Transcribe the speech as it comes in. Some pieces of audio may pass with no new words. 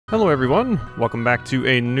Hello everyone, welcome back to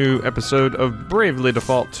a new episode of Bravely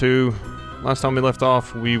Default 2. Last time we left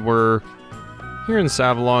off, we were here in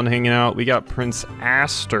Savalon hanging out. We got Prince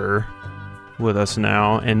Aster with us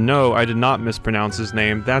now, and no, I did not mispronounce his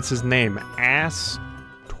name. That's his name,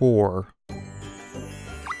 Astor.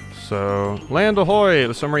 So, land ahoy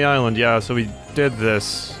at Summary Island. Yeah, so we did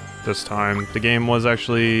this time. The game was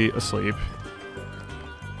actually asleep.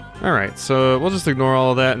 Alright, so we'll just ignore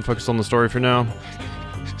all of that and focus on the story for now.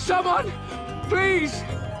 Someone! Please!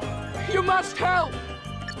 You must help!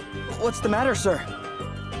 What's the matter, sir?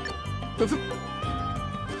 The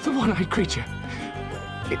one-eyed creature.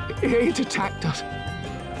 It attacked us.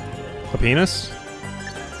 A penis?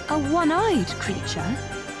 A one-eyed creature?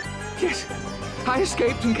 Yes. I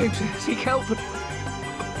escaped and came to seek help,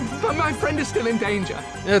 but my friend is still in danger.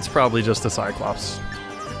 It's probably just a Cyclops.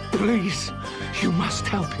 Please, you must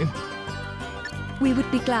help him. We would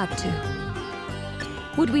be glad to.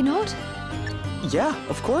 Would we not? Yeah,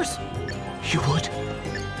 of course. You would?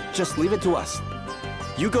 Just leave it to us.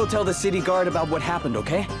 You go tell the city guard about what happened,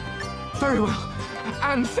 okay? Very well.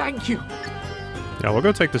 And thank you. Yeah, we'll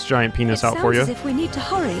go take this giant penis out for you. It sounds as if we need to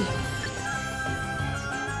hurry.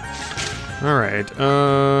 Alright,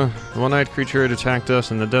 the one-eyed creature had attacked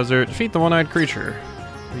us in the desert. Defeat the one-eyed creature.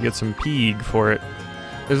 We get some peeg for it.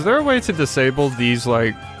 Is there a way to disable these,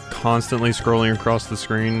 like, constantly scrolling across the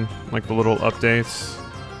screen? Like the little updates?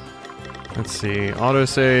 Let's see.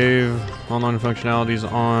 Autosave. Online functionalities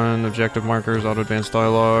on. Objective markers. Auto advanced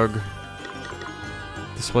dialogue.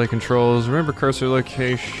 Display controls. Remember cursor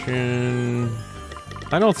location.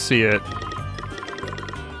 I don't see it.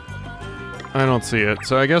 I don't see it.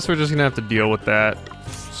 So I guess we're just gonna have to deal with that.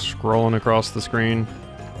 Scrolling across the screen.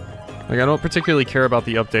 Like, I don't particularly care about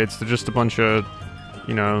the updates. They're just a bunch of,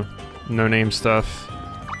 you know, no-name stuff.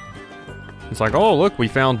 It's like, oh, look, we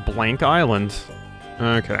found blank island.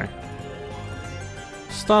 Okay.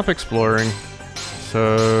 Stop exploring.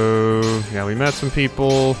 So, yeah, we met some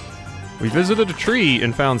people. We visited a tree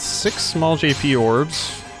and found 6 small JP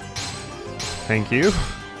orbs. Thank you.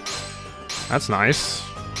 That's nice.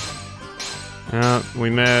 We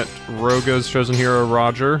met Roga's chosen hero,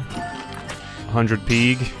 Roger. 100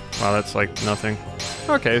 peeg. Wow, that's like nothing.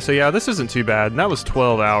 Okay, so yeah, this isn't too bad. And that was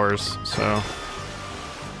 12 hours, so...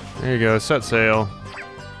 There you go, set sail.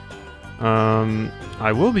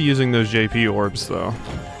 I will be using those JP orbs, though.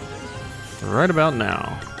 Right about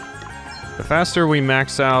now. The faster we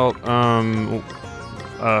max out,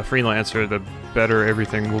 Freelancer, the better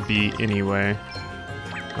everything will be anyway.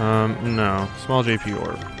 No. Small JP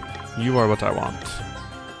orb. You are what I want.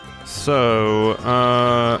 So,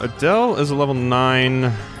 Adele is a level 9.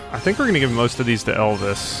 I think we're gonna give most of these to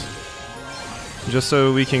Elvis. Just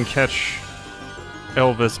so we can catch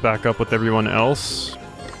Elvis back up with everyone else.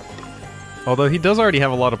 Although he does already have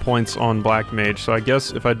a lot of points on Black Mage, so I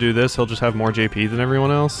guess if I do this, he'll just have more JP than everyone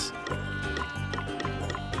else.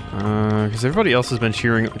 Because everybody else has been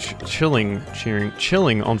chilling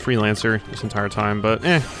on Freelancer this entire time, but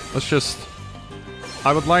let's just...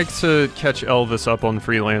 I would like to catch Elvis up on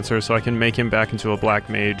Freelancer so I can make him back into a Black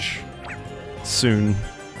Mage soon.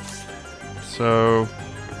 So...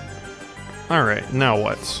 Alright, now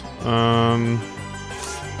what?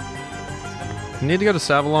 We need to go to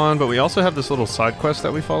Savalon, but we also have this little side quest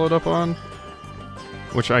that we followed up on,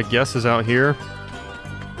 which I guess is out here.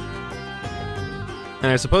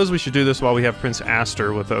 And I suppose we should do this while we have Prince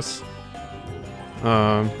Aster with us.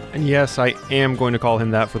 And yes, I am going to call him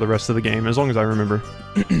that for the rest of the game, as long as I remember.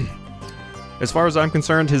 As far as I'm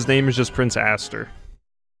concerned, his name is just Prince Aster.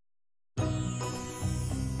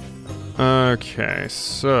 Okay,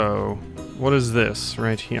 so... what is this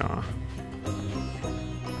right here?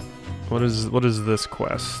 What is this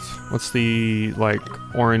quest? What's the, like,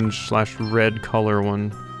 orange/red color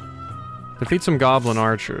one? Defeat some goblin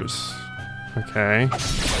archers. Okay.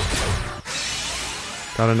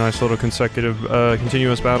 Got a nice little consecutive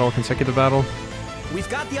battle. We've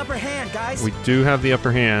got the upper hand, guys. We do have the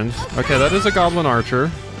upper hand. Okay, that is a goblin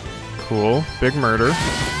archer. Cool. Big murder.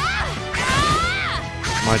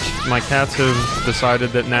 My cats have decided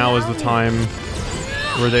that now is the time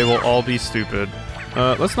where they will all be stupid.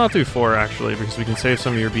 Let's not do 4, actually, because we can save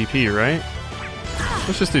some of your BP, right?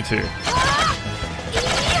 Let's just do 2.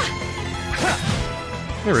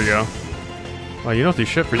 There we go. Wow, you don't do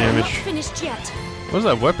shit for damage. Not finished yet. What is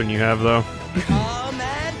that weapon you have, though? Oh,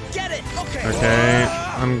 man, get it. Okay,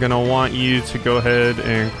 I'm gonna want you to go ahead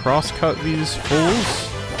and cross-cut these fools.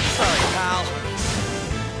 Sorry, pal.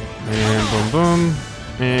 And boom, boom.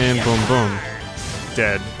 And boom, boom.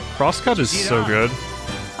 Dead. Crosscut is so good.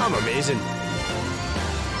 I'm amazing.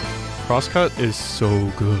 Crosscut is so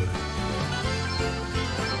good.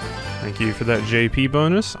 Thank you for that JP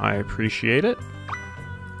bonus. I appreciate it.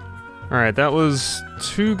 Alright, that was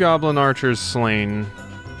 2 goblin archers slain.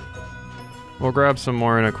 We'll grab some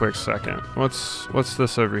more in a quick second. What's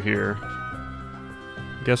this over here?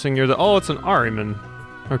 Guessing you're the... Oh, it's an Ahriman.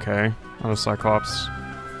 Okay, not a Cyclops.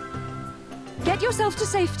 Get yourself to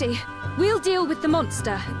safety. We'll deal with the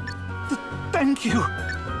monster. Thank you.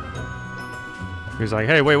 He's like,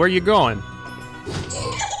 hey, wait, where are you going?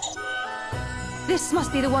 This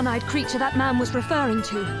must be the one-eyed creature that man was referring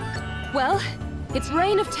to. Well, its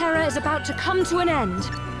reign of terror is about to come to an end.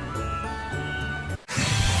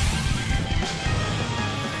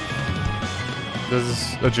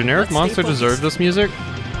 Does a generic monster deserve this music?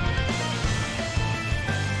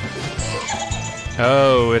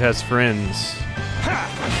 Oh, it has friends.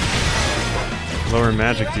 Lower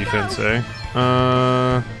magic defense, eh?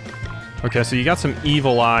 Okay, so you got some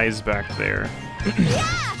evil eyes back there.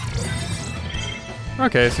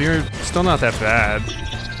 Okay, so you're still not that bad.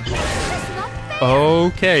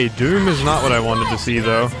 Okay, Doom is not what I wanted to see,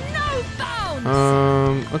 though.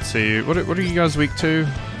 Let's see. What are you guys weak to?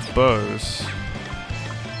 Bows.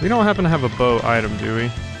 We don't happen to have a bow item, do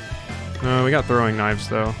we? No, we got throwing knives,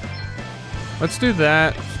 though. Let's do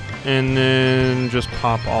that, and then just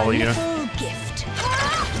pop all of you. There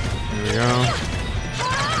we go.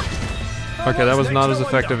 Okay, that was not as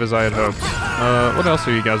effective as I had hoped. What else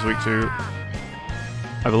are you guys weak to?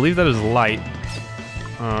 I believe that is light,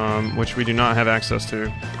 which we do not have access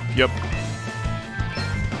to. Yep.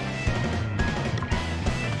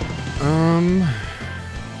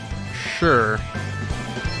 Sure.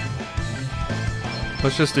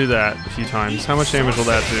 Let's just do that a few times. How much damage will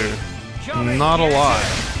that do? Not a lot.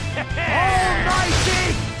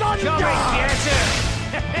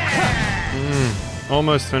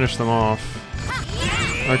 Almost finished them off.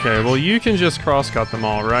 Okay, well you can just cross-cut them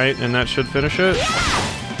all, right? And that should finish it?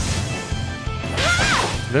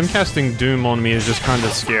 Them casting Doom on me is just kind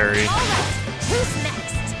of scary.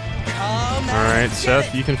 Alright,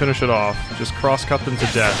 Seth, you can finish it off. Just cross-cut them to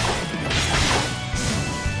death.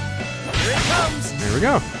 There we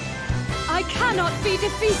go. I cannot be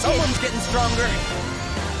defeated. Someone's getting stronger.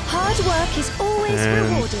 Hard work is always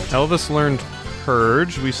rewarded. Elvis learned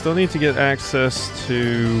Purge. We still need to get access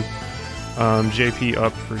to JP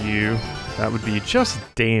up for you. That would be just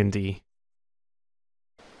dandy.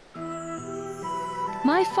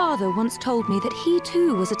 My father once told me that he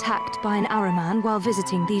too was attacked by an Ahriman while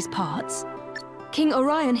visiting these parts. King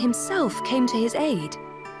Orion himself came to his aid.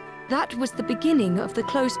 That was the beginning of the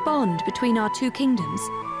close bond between our two kingdoms.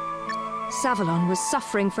 Savalon was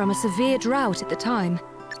suffering from a severe drought at the time.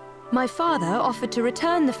 My father offered to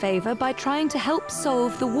return the favor by trying to help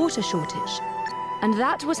solve the water shortage. And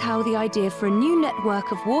that was how the idea for a new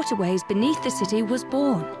network of waterways beneath the city was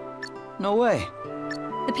born. No way.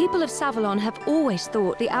 The people of Savalon have always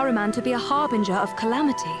thought the Ahriman to be a harbinger of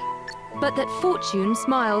calamity, but that fortune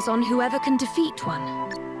smiles on whoever can defeat one.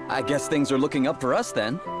 I guess things are looking up for us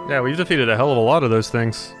then. Yeah, we've defeated a hell of a lot of those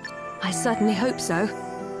things. I certainly hope so.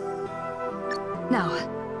 Now,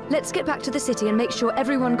 let's get back to the city and make sure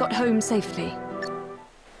everyone got home safely.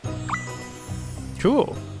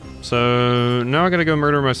 Cool. So now I gotta go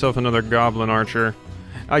murder myself another goblin archer.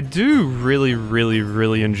 I do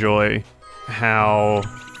really enjoy how...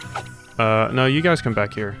 no, you guys come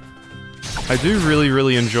back here. I do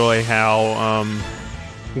really enjoy how,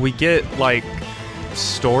 we get, like,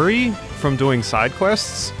 story from doing side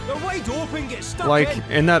quests. Like,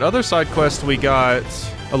 in that other side quest we got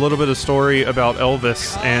a little bit of story about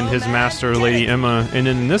Elvis and his master, Lady Emma, and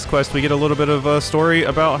in this quest we get a little bit of a story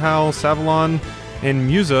about how Savalon and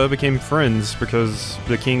Musa became friends because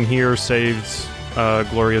the king here saved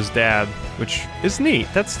Gloria's dad, which is neat.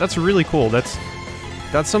 That's really cool. That's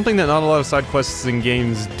something that not a lot of side quests in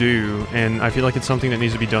games do, and I feel like it's something that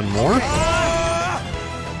needs to be done more.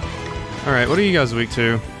 Alright, what are you guys weak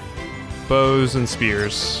to? Bows and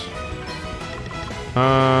spears.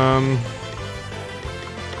 I'm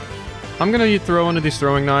gonna throw one of these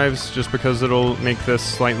throwing knives just because it'll make this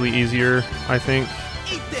slightly easier, I think.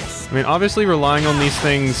 I mean, obviously relying on these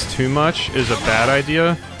things too much is a bad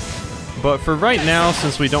idea, but for right now,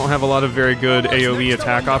 since we don't have a lot of very good AoE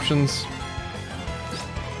attack options,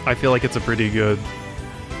 I feel like it's a pretty good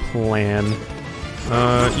plan.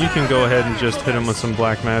 You can go ahead and just hit him with some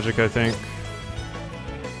black magic, I think.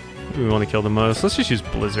 Who do we want to kill the most? Let's just use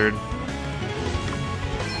Blizzard.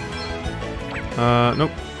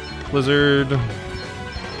 Nope. Blizzard.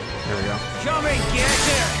 There we go.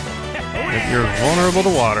 You're vulnerable to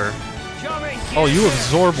water. Oh, you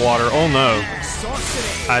absorb water. Oh no.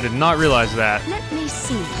 I did not realize that. Let me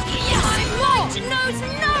see. Might knows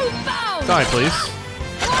no bounds. Die, please.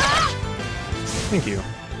 Thank you.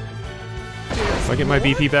 Do I get my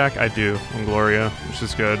BP back? I do on Gloria, which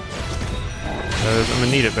is good. Because I'm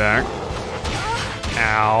gonna need it back.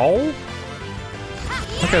 Ow.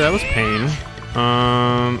 Okay, that was pain.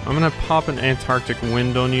 I'm gonna pop an Antarctic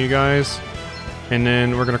wind on you guys. And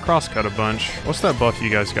then we're gonna crosscut a bunch. What's that buff you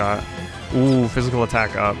guys got? Ooh, physical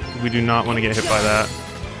attack up. We do not want to get hit by that.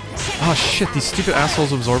 Oh shit, these stupid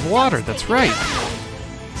assholes absorb water. That's right.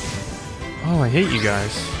 Oh, I hate you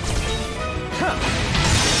guys.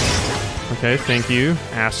 Okay, thank you,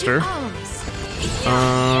 Aster.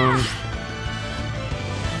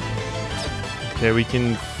 Okay, we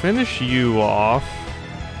can finish you off.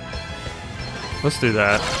 Let's do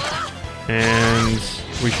that. And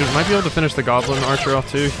we might be able to finish the Goblin Archer off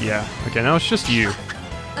too. Yeah. Okay, now it's just you.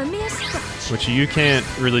 A mere scratch. Which you can't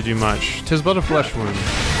really do much. 'Tis but a flesh wound.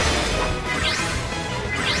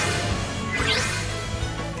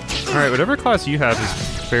 Alright, whatever class you have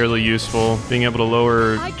is fairly useful, being able to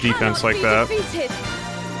lower defense like that.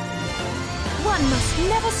 One must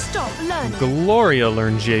never stop learning. Gloria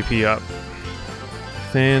learned JP up.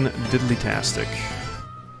 Fan-diddly-tastic.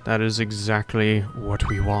 That is exactly what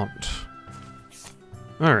we want.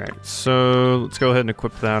 Alright, so let's go ahead and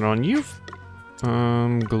equip that on you.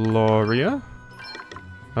 Gloria.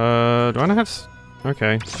 Do I not have...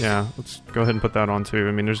 Okay, yeah, let's go ahead and put that on too.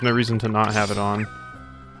 I mean, there's no reason to not have it on.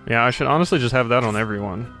 Yeah, I should honestly just have that on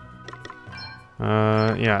everyone.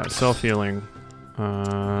 Yeah, self-healing.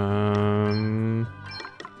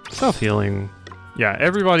 Self-healing. Yeah,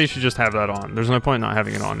 everybody should just have that on. There's no point in not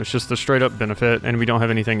having it on. It's just a straight-up benefit, and we don't have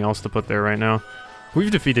anything else to put there right now. We've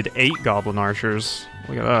defeated 8 Goblin Archers.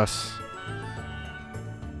 Look at us.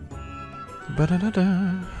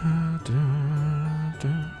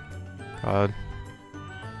 God.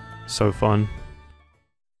 So fun.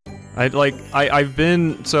 I've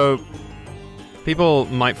been, so people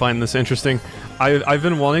might find this interesting. I've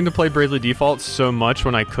been wanting to play Bravely Default so much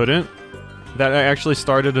when I couldn't that I actually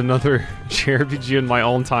started another JRPG in my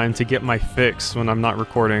own time to get my fix when I'm not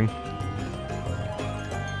recording.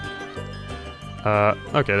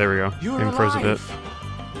 Okay, there we go. You're froze a bit.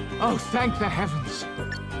 Oh, thank the heavens.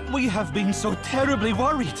 We have been so terribly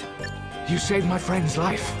worried. You saved my friend's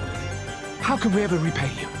life. How can we ever repay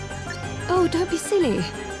you? Oh, don't be silly.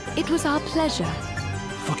 It was our pleasure.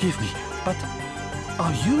 Forgive me, but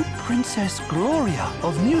are you Princess Gloria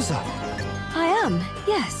of Musa? I am,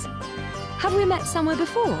 yes. Have we met somewhere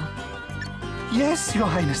before? Yes, Your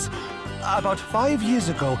Highness. About 5 years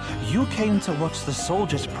ago, you came to watch the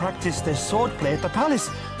soldiers practice their swordplay at the palace.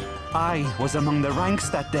 I was among the ranks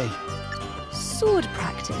that day. Sword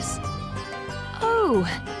practice? Oh,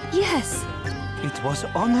 yes. It was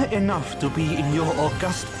honor enough to be in your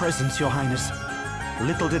august presence, Your Highness.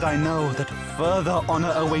 Little did I know that further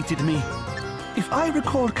honor awaited me. If I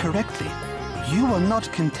recall correctly, you were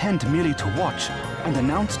not content merely to watch and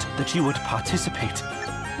announced that you would participate.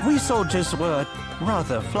 We soldiers were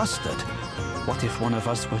rather flustered. What if one of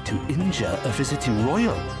us were to injure a visiting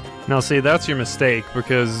royal? Now see, that's your mistake,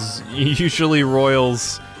 because usually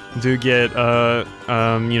royals do get,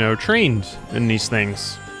 you know, trained in these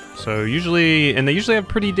things. So usually, and they usually have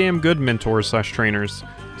pretty damn good mentors slash trainers,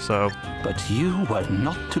 so. But you were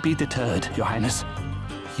not to be deterred, Your Highness.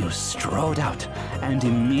 You strode out and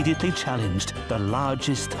immediately challenged the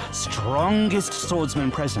largest, strongest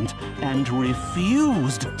swordsman present and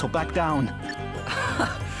refused to back down.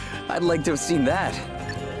 I'd like to have seen that.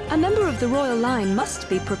 A member of the royal line must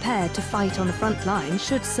be prepared to fight on the front line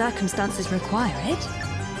should circumstances require it.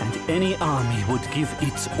 And any army would give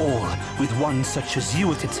its all with one such as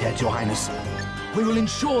you at its head, Your Highness. We will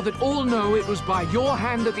ensure that all know it was by your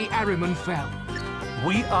hand that the Ahriman fell.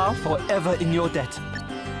 We are forever in your debt.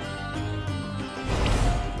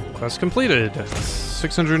 Quest completed.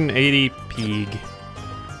 680 Peeg.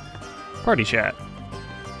 Party chat.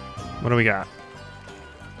 What do we got?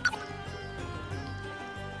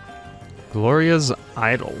 Gloria's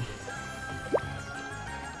idol.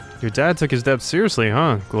 Your dad took his debt seriously,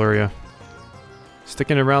 huh, Gloria?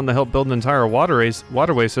 Sticking around to help build an entire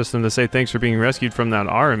waterway system to say thanks for being rescued from that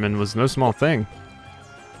Ahriman was no small thing.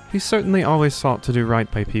 He certainly always sought to do right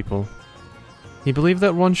by people. He believed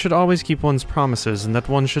that one should always keep one's promises and that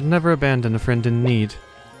one should never abandon a friend in need.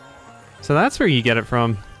 So that's where you get it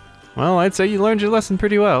from. Well, I'd say you learned your lesson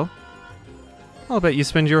pretty well. I'll bet you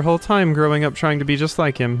spend your whole time growing up trying to be just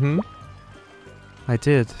like him, I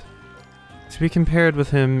did. To be compared with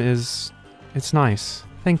him it's nice.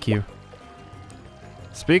 Thank you.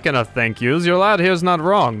 Speaking of thank yous, your lad here's not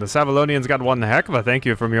wrong. The Savalonians got one heck of a thank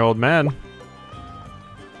you from your old man.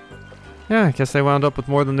 Yeah, I guess they wound up with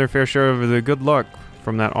more than their fair share of the good luck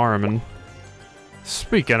from that Ahriman.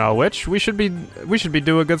 Speaking of which, we should be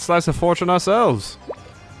due a good slice of fortune ourselves.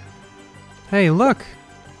 Hey, look!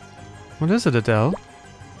 What is it, Adele?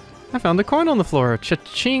 I found a coin on the floor.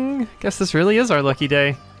 Cha-ching! Guess this really is our lucky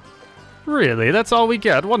day. Really? That's all we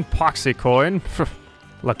get? One poxy coin?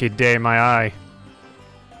 Lucky day, my eye.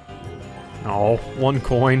 Oh, one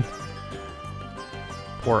coin.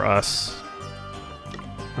 Poor us.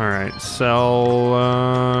 Alright,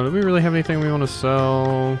 sell... do we really have anything we want to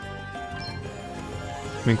sell?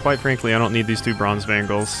 I mean, quite frankly, I don't need these 2 bronze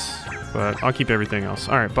bangles, but I'll keep everything else.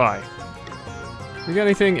 Alright, bye. You got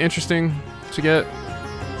anything interesting to get?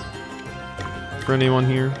 For anyone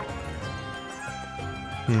here?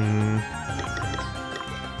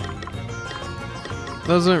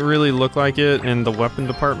 Doesn't really look like it in the weapon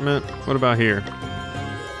department. What about here?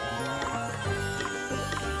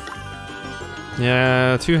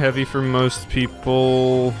 Yeah, too heavy for most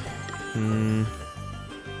people.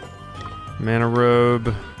 Mana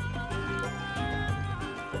robe.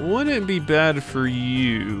 Wouldn't be bad for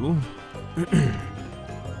you.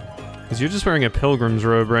 Because you're just wearing a pilgrim's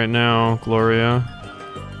robe right now, Gloria.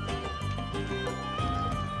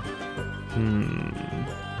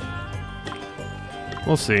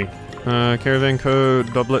 We'll see. Caravan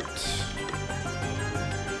code, doublet.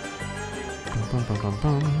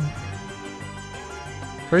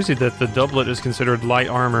 Crazy that the doublet is considered light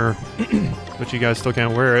armor, but you guys still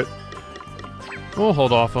can't wear it. We'll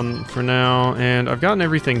hold off on for now, and I've gotten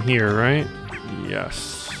everything here, right?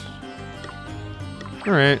 Yes.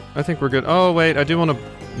 Alright, I think we're good. Oh, wait, I do want to...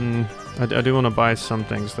 I do want to buy some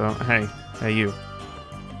things, though. Hey, you.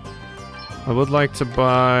 I would like to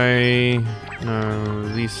buy... No,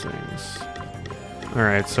 these things.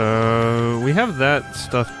 Alright, so we have that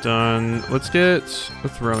stuff done. Let's get a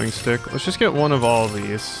throwing stick. Let's just get one of all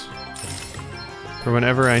these. For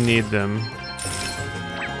whenever I need them.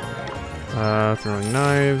 Throwing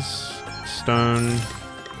knives. Stone.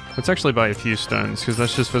 Let's actually buy a few stones, because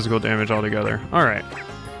that's just physical damage altogether. Alright.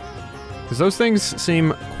 Because those things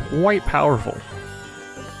seem quite powerful.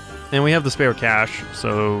 And we have the spare cash,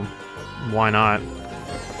 so why not?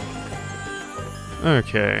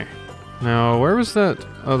 Okay. Now, where was that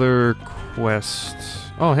other quest?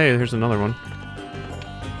 Oh, hey, here's another one.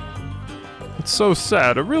 It's so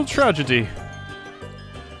sad, a real tragedy.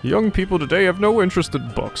 Young people today have no interest in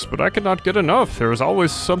books, but I cannot get enough. There is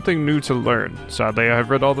always something new to learn. Sadly, I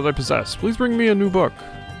have read all that I possess. Please bring me a new book.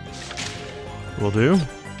 Will do.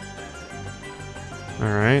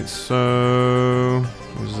 Alright, so...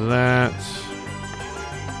 there's that.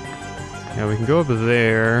 Yeah, we can go up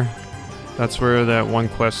there. That's where that one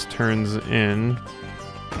quest turns in.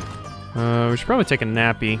 We should probably take a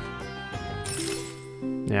nappy.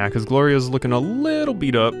 Yeah, because Gloria's looking a little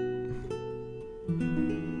beat up.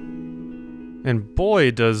 And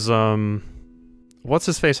boy, does,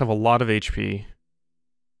 what's-his-face have a lot of HP.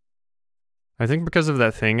 I think because of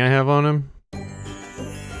that thing I have on him.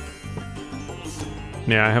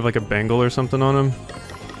 Yeah, I have like a bangle or something on him.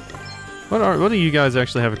 What do you guys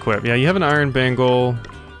actually have equipped? Yeah, you have an iron bangle.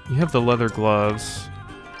 You have the leather gloves.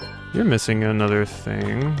 You're missing another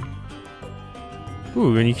thing.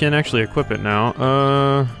 Ooh, and you can actually equip it now.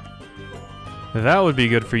 That would be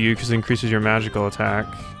good for you because it increases your magical attack.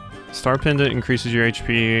 Star Pendant increases your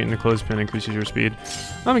HP, and the Clothespin increases your speed.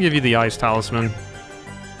 I'm gonna give you the Ice Talisman.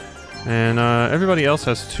 And everybody else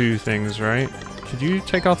has 2 things, right? Could you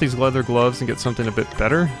take off these leather gloves and get something a bit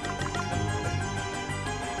better?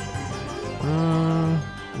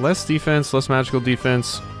 Less defense, less magical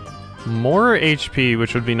defense, more HP,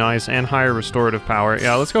 which would be nice, and higher restorative power.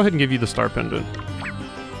 Yeah, let's go ahead and give you the Star Pendant.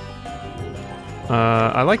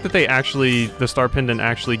 I like that the Star Pendant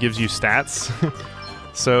actually gives you stats.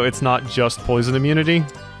 So it's not just poison immunity.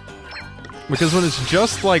 Because when it's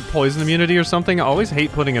just like poison immunity or something, I always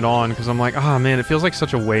hate putting it on because I'm like, ah, man, it feels like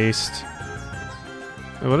such a waste.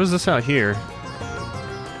 What is this out here?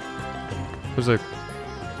 There's a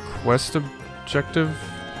quest objective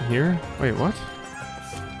here? Wait, what?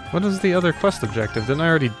 What is the other quest objective? Didn't I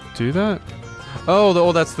already do that?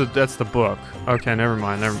 Oh, that's the book. Okay, never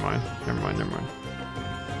mind.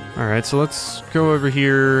 Alright, so let's go over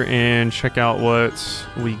here and check out what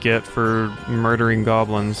we get for murdering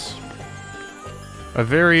goblins. A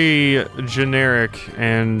very generic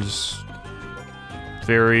and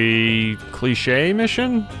very cliche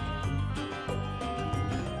mission?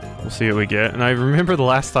 We'll see what we get. And I remember the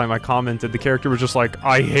last time I commented, the character was just like,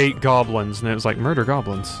 I hate goblins. And it was like, murder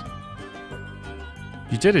goblins.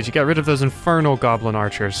 You did it. You got rid of those infernal goblin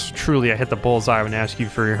archers. Truly, I hit the bullseye when I asked you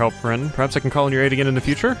for your help, friend. Perhaps I can call on your aid again in the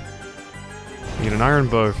future? You get an iron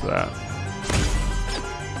bow for that.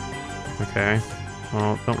 Okay.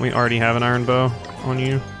 Well, don't we already have an iron bow? on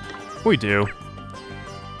you? We do.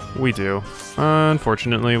 We do.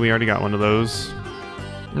 Unfortunately, we already got one of those.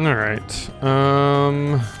 Alright.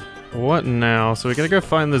 What now? So we gotta go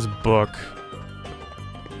find this book.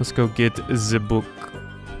 Let's go get the book.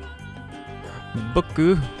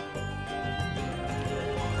 Booku.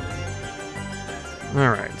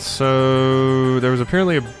 Alright, so there was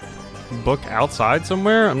apparently a book outside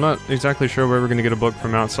somewhere. I'm not exactly sure where we're gonna get a book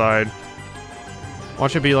from outside.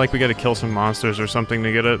 Watch it be like we gotta kill some monsters or something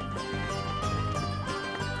to get it.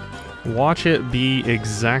 Watch it be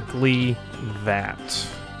exactly that.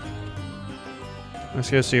 Let's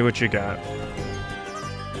go see what you got.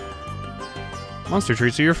 Monster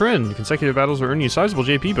treats are your friend. Consecutive battles will earn you sizable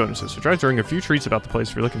JP bonuses, so try throwing a few treats about the place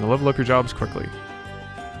if you're looking to level up your jobs quickly.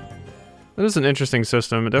 That is an interesting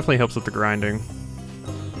system. It definitely helps with the grinding.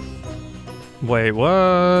 Wait,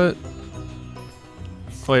 what?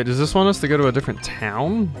 Wait, does this want us to go to a different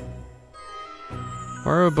town?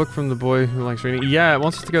 Borrow a book from the boy who likes reading. Yeah, it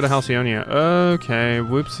wants us to go to Halcyonia. Okay,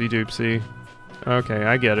 whoopsie doopsie. Okay,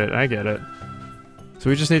 I get it, I get it. So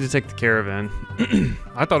we just need to take the caravan.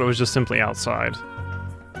 I thought it was just simply outside.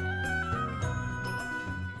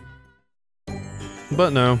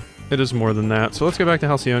 But no, it is more than that. So let's go back to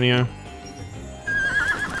Halcyonia.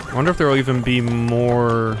 I wonder if there will even be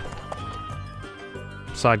more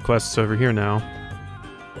side quests over here now.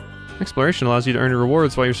 Exploration allows you to earn your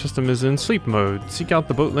rewards while your system is in sleep mode. Seek out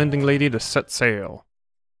the boat landing lady to set sail.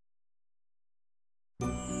 Bum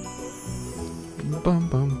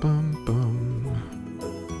bum bum bum.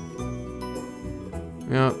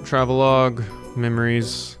 Yeah, travelogue,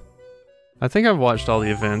 memories. I think I've watched all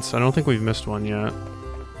the events. I don't think we've missed one yet.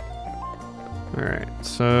 Alright,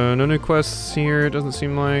 so no new quests here, it doesn't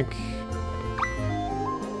seem like.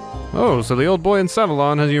 Oh, so the old boy in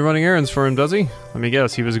Savalon has you running errands for him, does he? Let me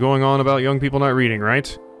guess, he was going on about young people not reading,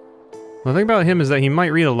 right? Well, the thing about him is that he might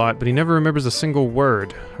read a lot, but he never remembers a single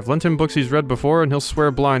word. I've lent him books he's read before, and he'll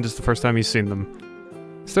swear blind it's the first time he's seen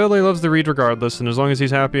them. Still, he loves to read regardless, and as long as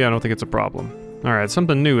he's happy, I don't think it's a problem. Alright,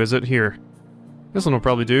 something new, is it? Here. This one will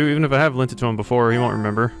probably do, even if I have lent it to him before, he won't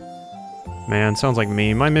remember. Man, sounds like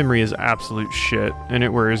me. My memory is absolute shit, and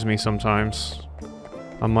it worries me sometimes.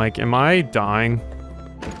 I'm like, am I dying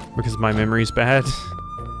because my memory's bad?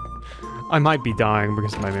 I might be dying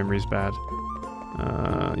because my memory's bad.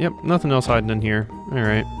 Yep, nothing else hiding in here.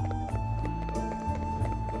 Alright.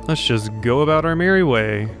 Let's just go about our merry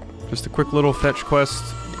way. Just a quick little fetch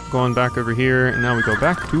quest going back over here, and now we go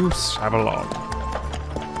back to Savalon.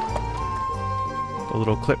 The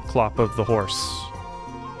little clip-clop of the horse.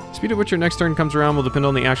 Speed at which your next turn comes around will depend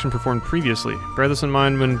on the action performed previously. Bear this in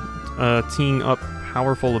mind when teeing up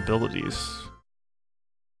powerful abilities.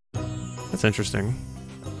 That's interesting.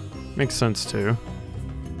 Makes sense, too.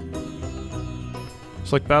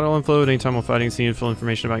 Select battle info at any time while fighting, so you need to fill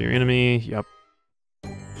information about your enemy. Yep.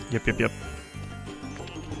 Yep.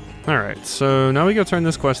 Alright, so now we go turn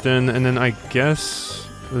this quest in, and then I guess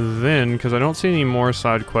then, because I don't see any more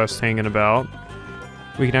side quests hanging about,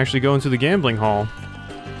 we can actually go into the gambling hall.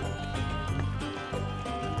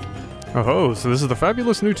 Oh, so this is the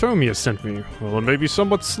fabulous new tome you sent me. Well, it may be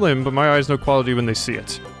somewhat slim, but my eyes know quality when they see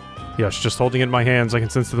it. Yes, just holding it in my hands, I can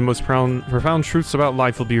sense that the most profound truths about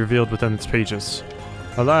life will be revealed within its pages.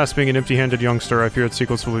 Alas, being an empty-handed youngster, I fear its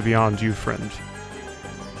sequels will be beyond you, friend.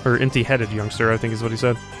 Or empty-headed youngster, I think is what he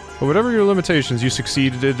said. But whatever your limitations, you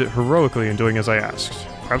succeeded heroically in doing as I asked.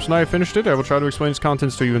 Perhaps when I have finished it, I will try to explain its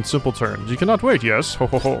contents to you in simple terms. You cannot wait, yes? Ho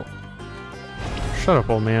ho ho. Shut up,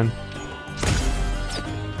 old man.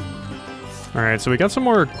 Alright, so we got some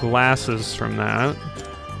more glasses from that.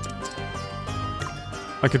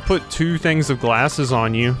 I could put 2 things of glasses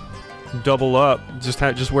on you. Double up.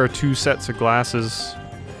 Just wear 2 sets of glasses.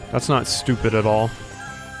 That's not stupid at all.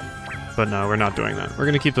 But no, we're not doing that. We're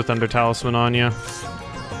gonna keep the Thunder Talisman on you.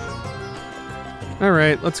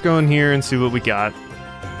 Alright, let's go in here and see what we got.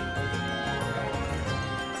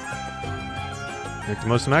 Make the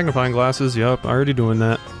most magnifying glasses. Yup, already doing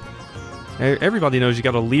that. Everybody knows you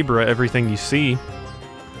gotta Libra everything you see.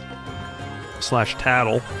 /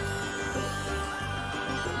 tattle.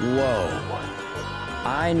 Whoa.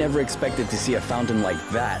 I never expected to see a fountain like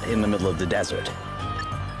that in the middle of the desert.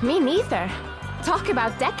 Me neither. Talk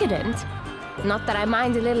about decadent. Not that I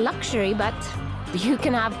mind a little luxury, but you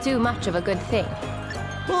can have too much of a good thing.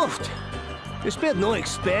 Oofed. There's been no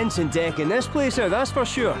expense in decking this place out, that's for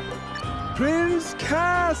sure. Prince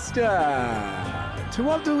Castor! To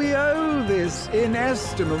what do we owe this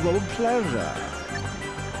inestimable pleasure?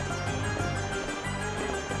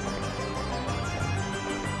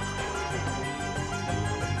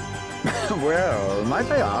 Well, might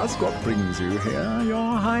I ask what brings you here,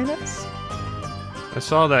 Your Highness? I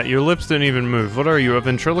saw that. Your lips didn't even move. What are you, a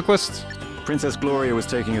ventriloquist? Princess Gloria was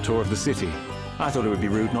taking a tour of the city. I thought it would be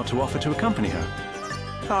rude not to offer to accompany her.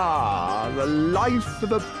 Ah, the life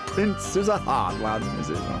of a prince is a hard one, is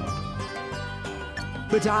it not?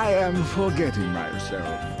 But I am forgetting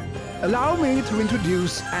myself. Allow me to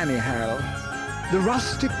introduce Anihal. The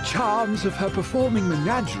rustic charms of her performing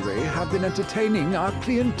menagerie have been entertaining our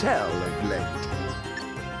clientele of late.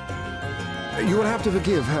 You will have to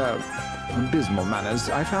forgive her abysmal manners.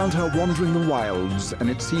 I found her wandering the wilds, and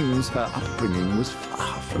it seems her upbringing was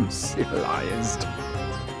far from civilized.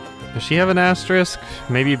 Does she have an asterisk?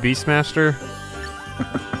 Maybe Beastmaster?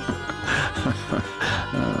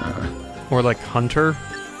 Or like Hunter?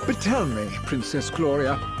 But tell me, Princess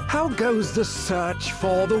Gloria, how goes the search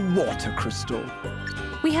for the water crystal?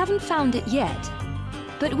 We haven't found it yet,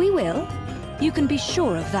 but we will. You can be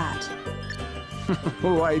sure of that.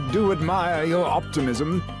 Oh, I do admire your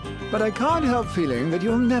optimism, but I can't help feeling that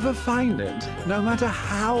you'll never find it, no matter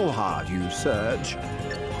how hard you search.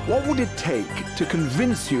 What would it take to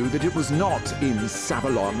convince you that it was not in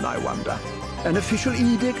Savalon, I wonder? An official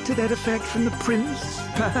edict to that effect from the prince,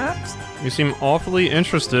 perhaps? You seem awfully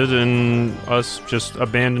interested in us just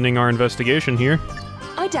abandoning our investigation here.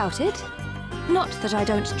 I doubt it. Not that I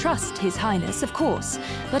don't trust His Highness, of course,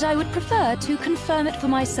 but I would prefer to confirm it for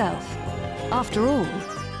myself. After all,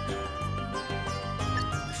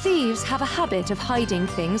 thieves have a habit of hiding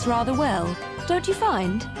things rather well, don't you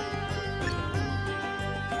find?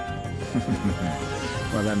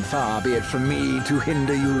 Well, then far be it from me to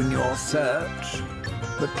hinder you in your search.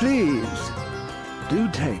 But please,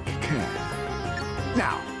 do take care.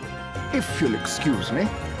 Now, if you'll excuse me.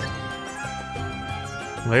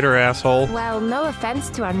 Later, asshole. Well, no offense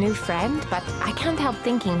to our new friend, but I can't help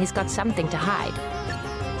thinking he's got something to hide.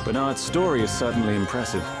 Bernard's story is certainly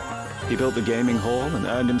impressive. He built the gaming hall and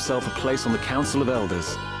earned himself a place on the Council of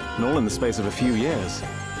Elders, and all in the space of a few years.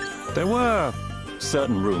 There were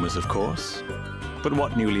certain rumors, of course, but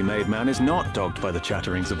what newly made man is not dogged by the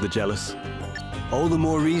chatterings of the jealous? All the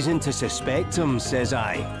more reason to suspect him, says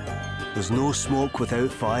I. There's no smoke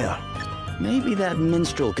without fire. Maybe that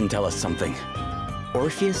minstrel can tell us something.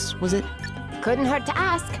 Orpheus, was it? Couldn't hurt to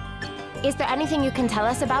ask. Is there anything you can tell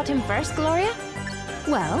us about him first, Gloria?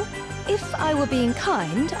 Well, if I were being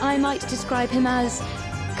kind, I might describe him as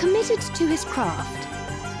committed to his craft.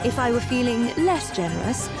 If I were feeling less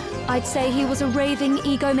generous, I'd say he was a raving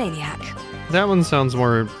egomaniac. That one sounds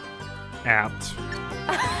more apt.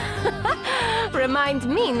 Remind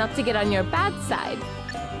me not to get on your bad side.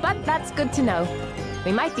 But that's good to know.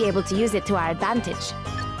 We might be able to use it to our advantage.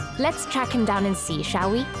 Let's track him down and see,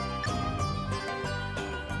 shall we?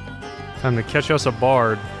 Time to catch us a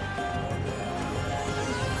bard.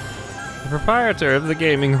 The proprietor of the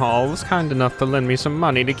gaming hall was kind enough to lend me some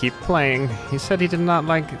money to keep playing. He said he did not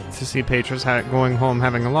like to see patrons going home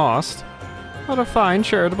having lost. What a fine,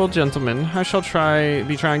 charitable gentleman. I shall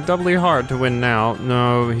be trying doubly hard to win now.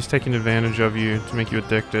 No, he's taking advantage of you to make you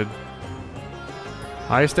addicted.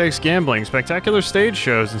 High-stakes gambling, spectacular stage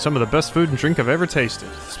shows, and some of the best food and drink I've ever tasted.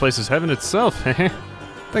 This place is heaven itself.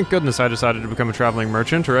 Thank goodness I decided to become a traveling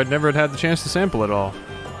merchant, or I'd never had the chance to sample it all.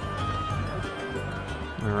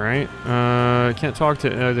 Alright, I can't talk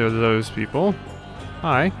to either of those people.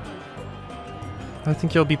 Hi. I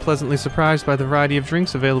think you'll be pleasantly surprised by the variety of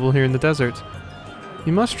drinks available here in the desert.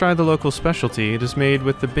 You must try the local specialty. It is made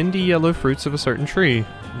with the bindy yellow fruits of a certain tree.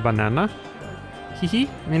 Banana? Hehe,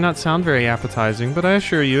 may not sound very appetizing, but I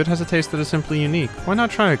assure you it has a taste that is simply unique. Why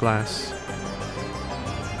not try a glass?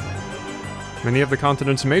 Many of the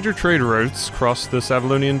continent's major trade routes cross the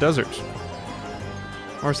Savalonian desert.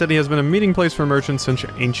 Our city has been a meeting place for merchants since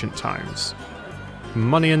ancient times.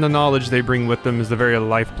 Money and the knowledge they bring with them is the very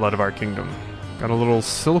lifeblood of our kingdom. Got a little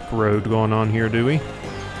Silk Road going on here, do we?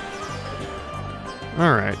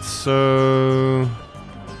 Alright, so...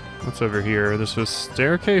 what's over here? There's a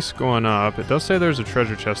staircase going up. It does say there's a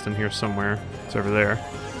treasure chest in here somewhere. It's over there.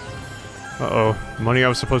 Uh-oh. The money I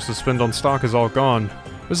was supposed to spend on stock is all gone.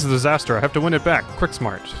 This is a disaster. I have to win it back. Quick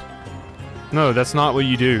smart. No, that's not what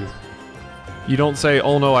you do. You don't say,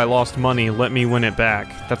 oh no, I lost money, let me win it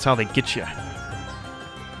back. That's how they get you.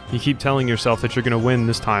 You keep telling yourself that you're gonna win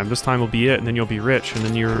this time. This time will be it, and then you'll be rich, and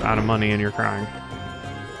then you're out of money and you're crying.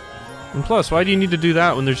 And plus, why do you need to do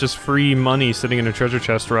that when there's just free money sitting in a treasure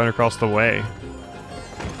chest right across the way?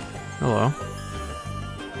 Hello.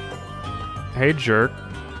 Hey, jerk.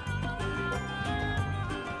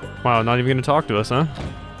 Wow, not even gonna talk to us, huh?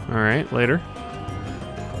 Alright, later.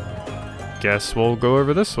 Guess we'll go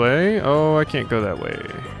over this way. Oh, I can't go that way.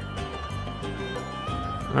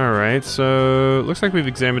 Alright, so... looks like we've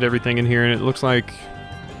examined everything in here, and it looks like...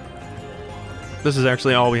 this is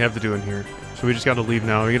actually all we have to do in here. So we just gotta leave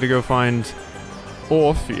now. We gotta go find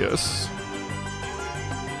Orpheus.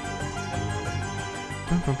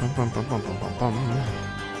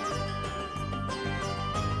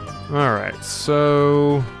 Alright,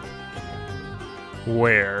 so...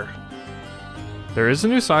 where? There is a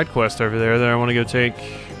new side quest over there that I want to go take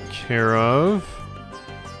care of.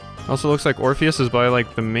 Also looks like Orpheus is by,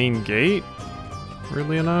 like, the main gate,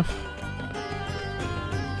 weirdly enough.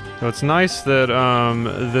 So it's nice that,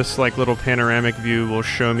 this, like, little panoramic view will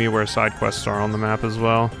show me where side quests are on the map as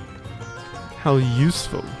well. How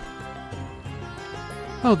useful.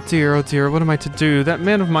 Oh dear, what am I to do? That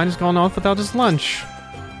man of mine has gone off without his lunch.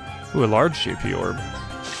 Ooh, a large GP orb.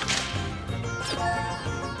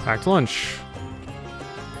 Packed lunch.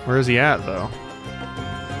 Where is he at, though?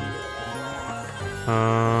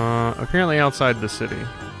 Apparently outside the city.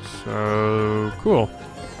 So, cool.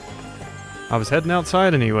 I was heading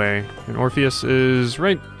outside anyway, and Orpheus is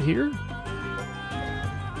right here?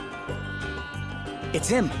 It's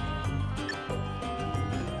him.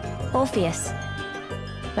 Orpheus,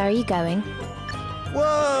 where are you going?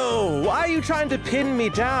 Whoa! Why are you trying to pin me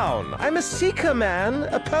down? I'm a seeker, man,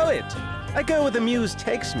 a poet. I go where the muse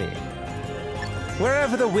takes me.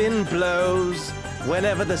 Wherever the wind blows,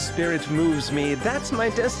 whenever the spirit moves me, that's my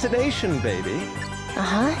destination, baby.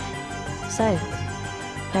 Uh-huh. So,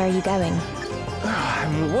 where are you going?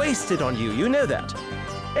 I'm wasted on you, you know that.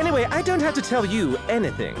 Anyway, I don't have to tell you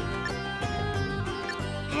anything.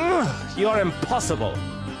 You're impossible.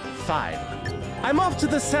 Fine. I'm off to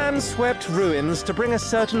the Sandswept ruins to bring a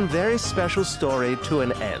certain very special story to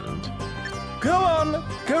an end. Go on,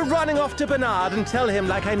 go running off to Bernard and tell him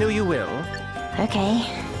like I know you will. Okay.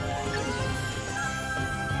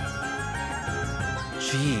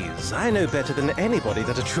 Jeez, I know better than anybody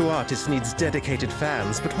that a true artist needs dedicated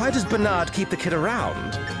fans, but why does Bernard keep the kid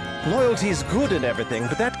around? Loyalty's good and everything,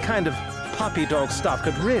 but that kind of puppy dog stuff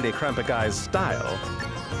could really cramp a guy's style.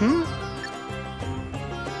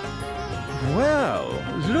 Well,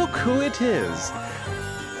 look who it is.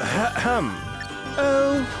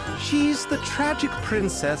 Oh, she's the tragic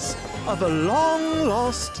princess of a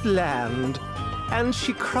long-lost land, and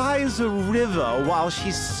she cries a river while she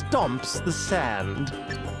stomps the sand.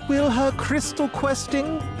 Will her crystal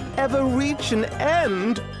questing ever reach an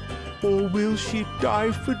end, or will she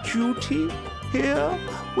die for duty here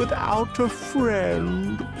without a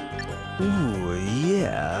friend? Ooh,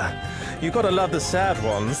 yeah. You gotta love the sad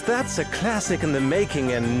ones. That's a classic in the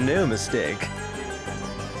making and no mistake.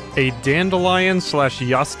 A dandelion /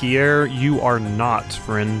 Yaskier, you are not,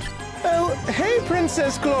 friend. Oh, hey,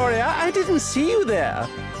 Princess Gloria, I didn't see you there.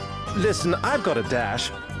 Listen, I've got a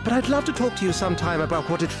dash, but I'd love to talk to you sometime about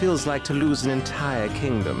what it feels like to lose an entire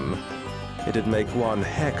kingdom. It'd make one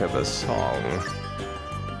heck of a song.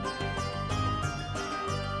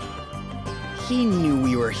 He knew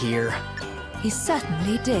we were here. He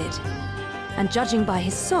certainly did. And judging by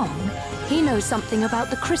his song, he knows something about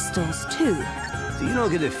the crystals, too. Do you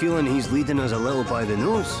not get a feeling he's leading us a little by the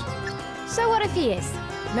nose? So what if he is?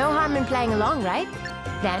 No harm in playing along, right?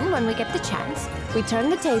 Then, when we get the chance, we turn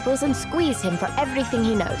the tables and squeeze him for everything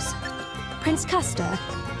he knows. Prince Castor,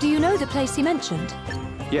 do you know the place he mentioned?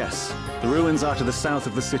 Yes, the ruins are to the south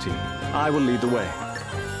of the city. I will lead the way.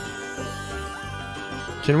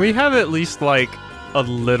 Can we have at least, like, a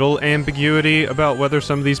little ambiguity about whether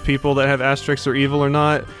some of these people that have asterisks are evil or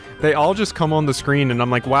not? They all just come on the screen and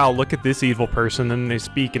I'm like, wow, look at this evil person, and they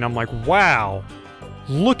speak and I'm like, wow,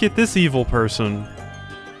 look at this evil person.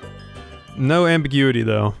 No ambiguity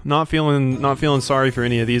though. Not feeling sorry for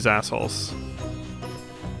any of these assholes.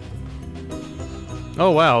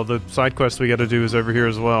 Oh wow, the side quest we gotta do is over here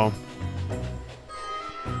as well.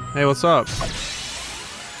 Hey, what's up?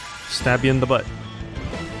 Stab you in the butt.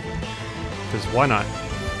 Because why not?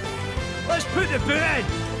 Let's put the boot in!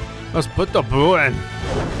 Let's put the boot in!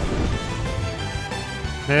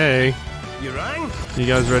 Hey. You rang? You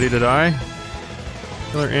guys ready to die?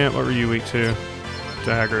 Killer Ant, what were you weak to?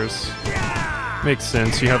 Daggers. Makes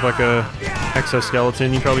sense, you have like a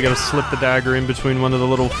exoskeleton, you probably gotta slip the dagger in between one of the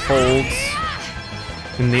little folds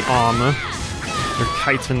in the armor. Your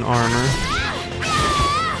chitin armor.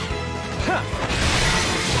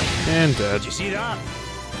 And dead. Did you see that?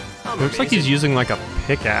 Looks like he's using like a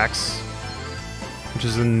pickaxe, which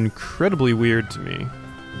is incredibly weird to me.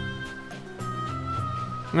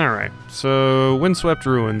 Alright, so Windswept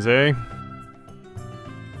Ruins, eh?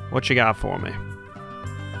 What you got for me?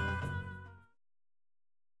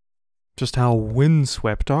 Just how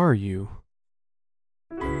windswept are you?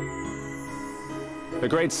 A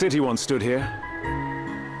great city once stood here,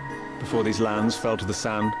 before these lands fell to the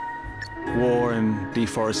sand. War and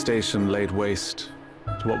deforestation laid waste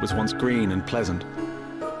to what was once green and pleasant.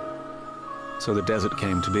 So the desert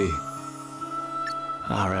came to be.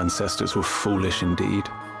 Our ancestors were foolish indeed.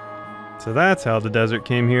 So that's how the desert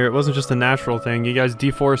came here. It wasn't just a natural thing. You guys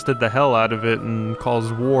deforested the hell out of it and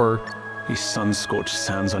caused war. These sun-scorched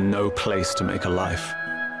sands are no place to make a life.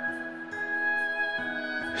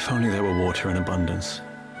 If only there were water in abundance.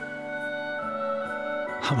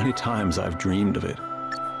 How many times I've dreamed of it.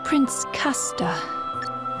 Prince Castor.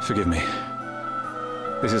 Forgive me.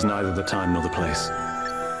 This is neither the time nor the place.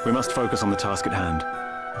 We must focus on the task at hand.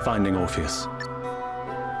 Finding Orpheus.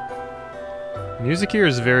 Music here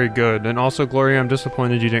is very good, and also, Gloria, I'm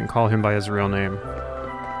disappointed you didn't call him by his real name.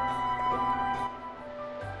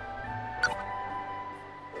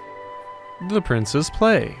 The Prince's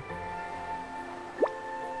Play.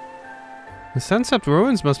 The Sandswept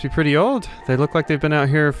ruins must be pretty old. They look like they've been out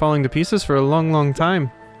here falling to pieces for a long, long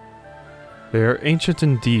time. They are ancient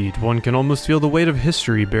indeed. One can almost feel the weight of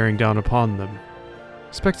history bearing down upon them.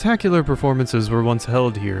 Spectacular performances were once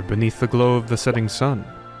held here beneath the glow of the setting sun.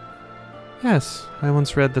 Yes, I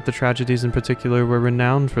once read that the tragedies in particular were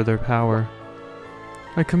renowned for their power.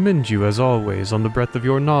 I commend you, as always, on the breadth of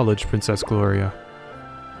your knowledge, Princess Gloria.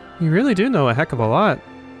 You really do know a heck of a lot.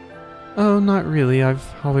 Oh, not really. I've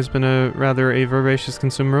always been rather a voracious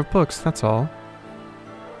consumer of books, that's all.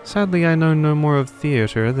 Sadly, I know no more of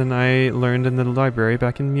theater than I learned in the library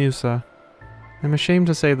back in Musa. I'm ashamed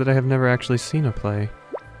to say that I have never actually seen a play.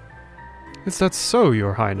 Is that so,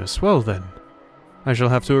 Your Highness? Well then. I shall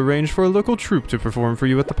have to arrange for a local troupe to perform for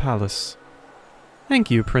you at the palace.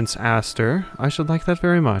 Thank you, Prince Astor. I should like that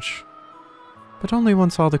very much. But only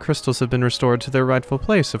once all the crystals have been restored to their rightful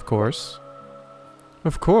place, of course.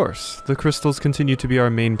 Of course. The crystals continue to be our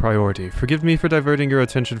main priority. Forgive me for diverting your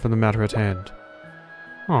attention from the matter at hand.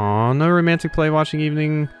 Aw, no romantic play watching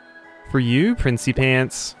evening for you, Princey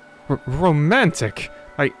Pants. Romantic?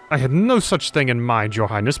 I had no such thing in mind, Your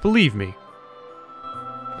Highness, believe me.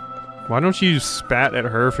 Why don't you spat at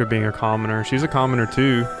her for being a commoner? She's a commoner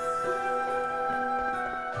too.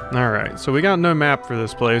 Alright, so we got no map for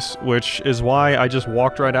this place, which is why I just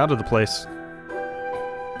walked right out of the place.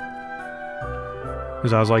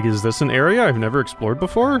 Because I was like, is this an area I've never explored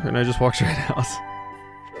before? And I just walked right out.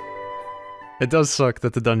 It does suck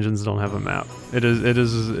that the dungeons don't have a map. It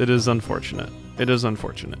is unfortunate. It is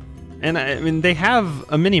unfortunate. And I mean, they have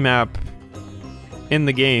a mini-map in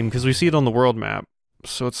the game, because we see it on the world map.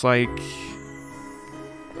 So it's like...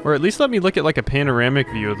 Or at least let me look at like a panoramic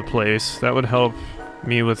view of the place. That would help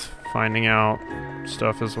me with finding out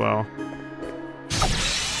stuff as well.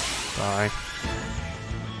 Bye.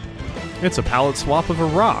 It's a palette swap of a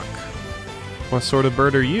rock. What sort of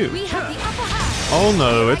bird are you? We have the upper hand. Oh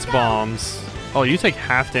no, it's bombs. Oh, you take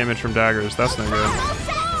half damage from daggers. That's no good.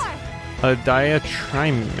 A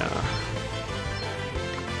diatrima.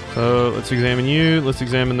 So let's examine you, let's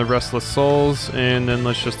examine the Restless Souls, and then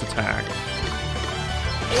let's just attack.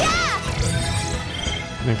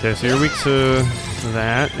 Okay, so you're weak to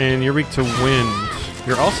that, and you're weak to wind.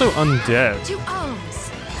 You're also undead.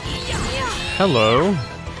 Hello.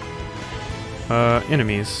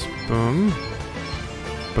 Enemies. Boom.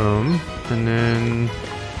 Boom. And then...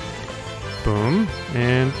 Boom.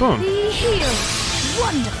 And boom.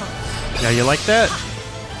 Wonderful. Yeah, you like that?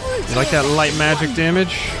 You like that light magic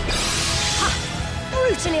damage?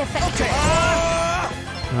 Brutally effective.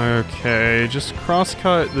 Okay, just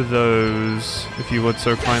cross-cut those, if you would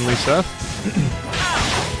so kindly, Seth.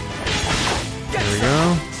 There we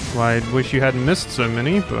go. Well, I wish you hadn't missed so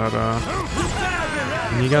many, but,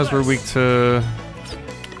 you guys were weak to...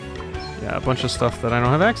 Yeah, a bunch of stuff that I don't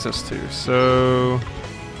have access to, so...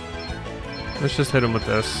 Let's just hit him with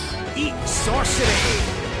this. Eat sorcery!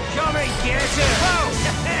 Come and get it!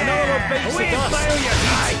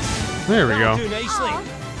 There we go. Did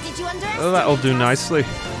you Oh, that'll do nicely.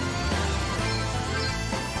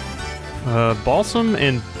 Balsam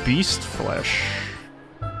and beast flesh.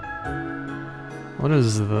 What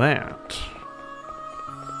is that?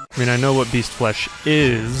 I mean, I know what beast flesh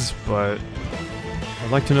is, but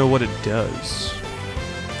I'd like to know what it does.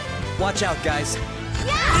 Watch out, guys.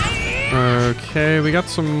 Okay, we got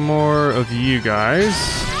some more of you guys.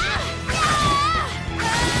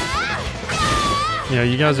 Yeah,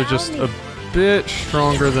 you guys are just a bit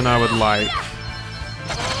stronger than I would like.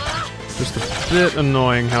 Just a bit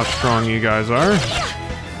annoying how strong you guys are.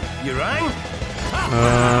 You rang?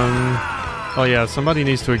 Oh yeah, somebody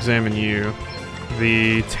needs to examine you.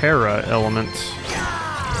 The Terra element.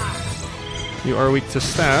 You are weak to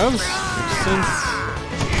stabs. Makes sense.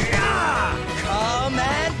 Come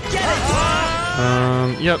and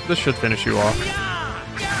get it! Yep, this should finish you off.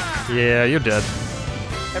 Yeah, you're dead.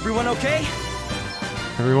 Everyone okay?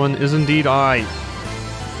 Everyone is indeed I.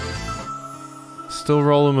 Still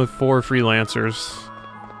rolling with 4 freelancers.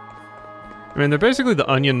 I mean, they're basically the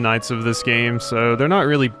Onion Knights of this game, so they're not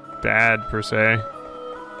really bad, per se.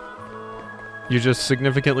 You just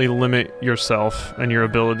significantly limit yourself and your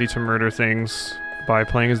ability to murder things by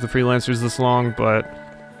playing as the freelancers this long, but...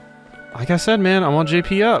 like I said, man, I want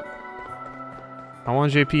JP up. I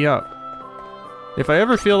want JP up. If I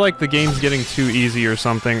ever feel like the game's getting too easy or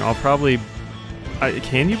something, I'll probably...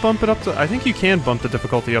 can you bump it up to... I think you can bump the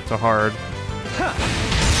difficulty up to hard.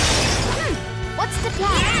 What's the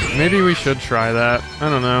plan? Maybe we should try that. I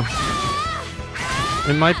don't know.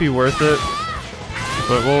 It might be worth it,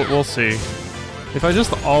 but we'll see. If I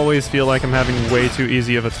just always feel like I'm having way too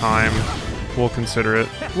easy of a time, we'll consider it.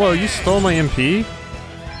 Whoa, you stole my MP?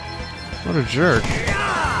 What a jerk.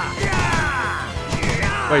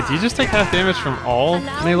 Wait, do you just take half damage from all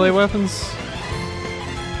melee weapons?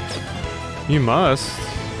 You must.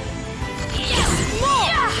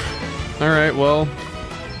 Alright, well...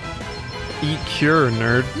 eat cure,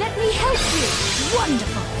 nerd. Let me help you.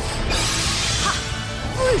 Wonderful. Ha!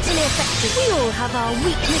 Brutally effective. We all have our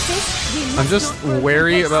weaknesses. I'm just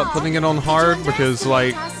wary about putting it on hard because,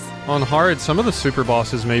 like, on hard, some of the super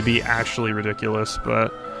bosses may be actually ridiculous,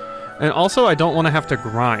 but... and also, I don't want to have to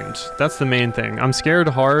grind. That's the main thing. I'm scared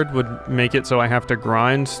hard would make it so I have to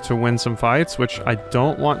grind to win some fights, which I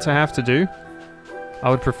don't want to have to do. I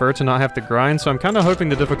would prefer to not have to grind, so I'm kind of hoping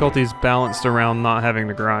the difficulty is balanced around not having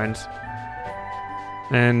to grind.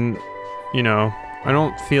 And, you know, I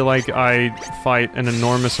don't feel like I fight an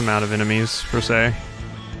enormous amount of enemies, per se.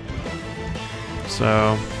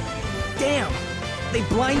 So... damn! They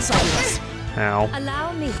blindsided us! Ow.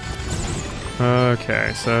 Allow me.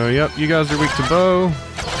 Okay, so, yep, you guys are weak to bow.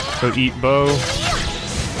 So eat bow.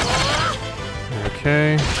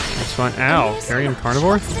 Okay, that's fine. Ow, carrying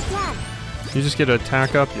carnivore? You just get an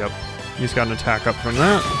attack up? Yep. You just got an attack up from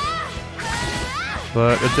that.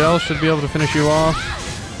 But Adele should be able to finish you off.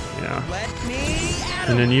 Yeah.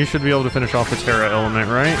 And then you should be able to finish off the Terra element,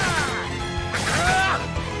 right?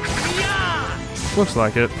 Looks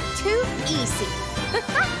like it. Too easy.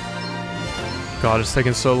 God, it's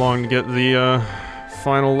taking so long to get the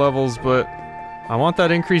final levels, but I want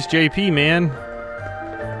that increased JP, man.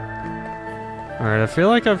 Alright, I feel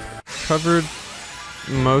like I've covered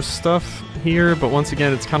most stuff here, but once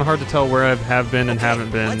again, it's kind of hard to tell where I have been and haven't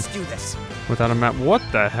been Let's do this. without a map. What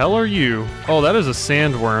the hell are you? Oh, that is a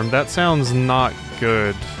sandworm. That sounds not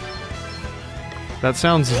good. That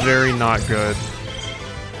sounds very not good.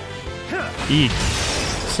 Eek.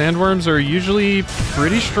 Sandworms are usually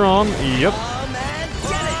pretty strong. Yep.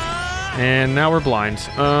 And now we're blind.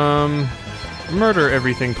 Murder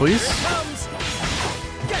everything, please.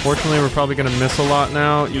 Fortunately, we're probably gonna miss a lot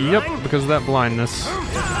now. Yep, because of that blindness.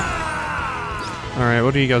 Alright,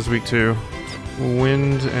 what are you guys weak to?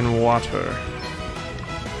 Wind and water.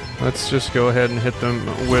 Let's just go ahead and hit them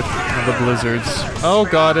with the blizzards. Oh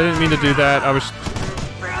god, I didn't mean to do that. I was...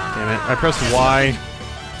 damn it. I pressed Y.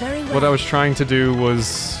 What I was trying to do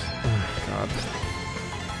was... oh god.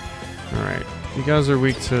 Alright. You guys are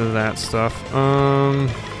weak to that stuff.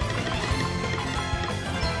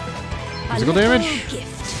 Physical damage?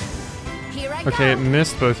 Okay, it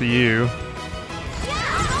missed both of you.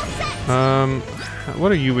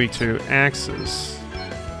 What are you weak to? Axes.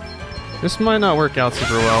 This might not work out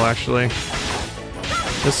super well, actually.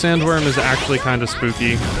 This sandworm is actually kind of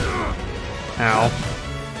spooky. Ow.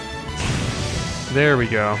 There we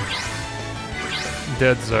go.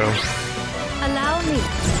 Deadzo. Allow me.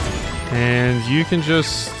 And you can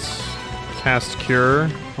just cast Cure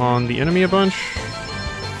on the enemy a bunch.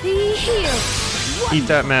 Be healed. Eat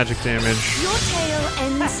that magic damage. Your tale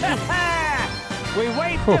ends here. We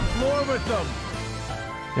wiped the floor with them.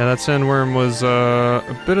 Yeah, that sandworm was a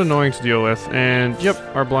bit annoying to deal with, and yep,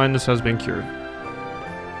 our blindness has been cured.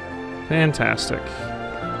 Fantastic.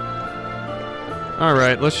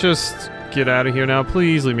 Alright, let's just get out of here now.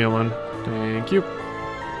 Please leave me alone. Thank you.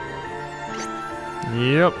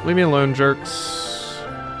 Yep, leave me alone, jerks.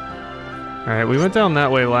 Alright, we went down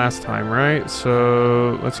that way last time, right?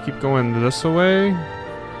 So, let's keep going this way.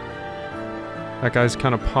 That guy's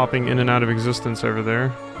kind of popping in and out of existence over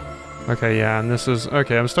there. Okay, yeah, and this is...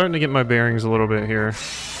 okay, I'm starting to get my bearings a little bit here.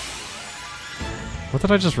 What did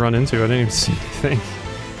I just run into? I didn't even see anything.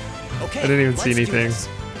 Okay, I didn't even see anything.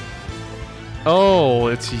 Oh,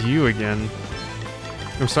 it's you again.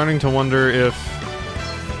 I'm starting to wonder if...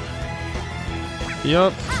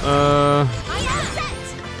 Yep,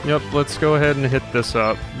 yep, let's go ahead and hit this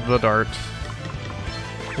up, the dart.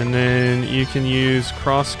 And then you can use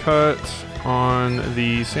crosscut on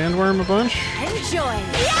the sandworm a bunch. Enjoy.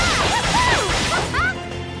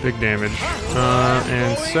 Big damage.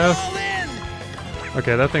 And Seth.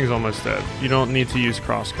 Okay, that thing's almost dead. You don't need to use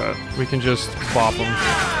crosscut. We can just bop him.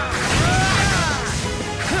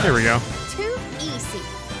 There we go. Too easy.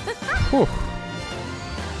 Whew.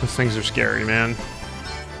 Those things are scary, man.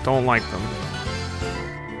 Don't like them.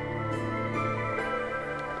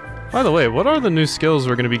 By the way, what are the new skills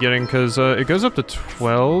we're going to be getting? Because it goes up to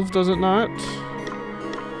 12, does it not?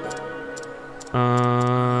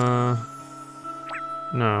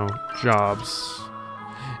 No. Jobs.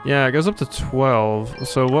 Yeah, it goes up to 12.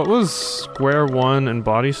 So what was Square 1 and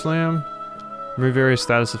Body Slam? Remove various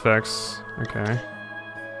status effects. Okay.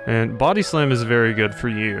 And Body Slam is very good for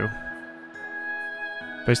you.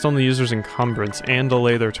 Based on the user's encumbrance and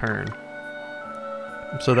delay their turn.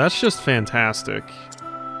 So that's just fantastic.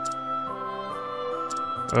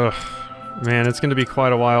 Ugh. Man, it's gonna be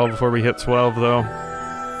quite a while before we hit 12 though.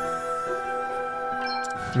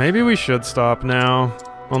 Maybe we should stop now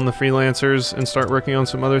on the freelancers and start working on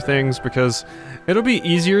some other things, because it'll be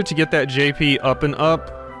easier to get that JP up and up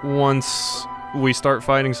once we start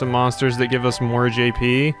fighting some monsters that give us more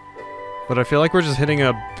JP. But I feel like we're just hitting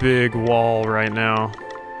a big wall right now.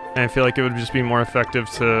 And I feel like it would just be more effective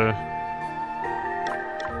to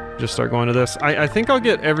just start going to this. I think I'll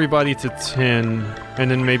get everybody to 10 and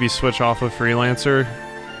then maybe switch off of freelancer.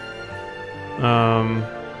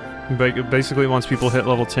 Basically, once people hit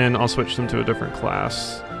level 10, I'll switch them to a different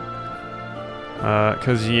class.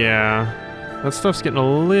 Cause yeah, that stuff's getting a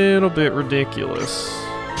little bit ridiculous.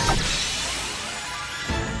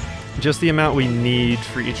 Just the amount we need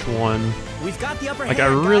for each one. We've got the upper like,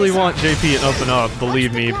 hand, I really guys. want JP and up,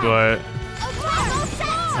 believe me, but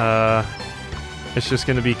it's just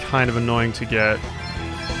gonna be kind of annoying to get.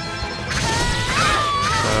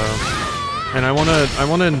 So, and I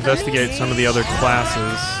wanna investigate some of the other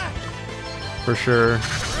classes for sure,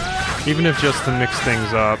 even if just to mix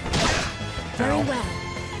things up. Very well.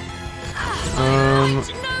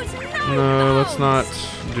 No, let's not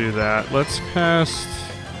do that. Let's cast.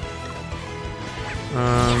 I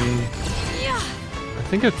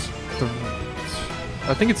think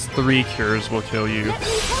it's 3 cures will kill you,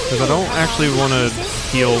 because I don't actually want to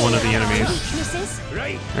heal one of the enemies.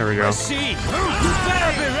 There we go.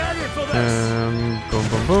 Boom,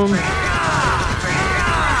 boom, boom.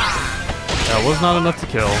 That was not enough to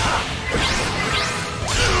kill.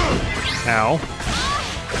 Ow.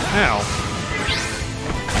 Ow.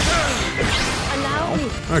 Ow.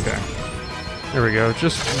 Okay. There we go.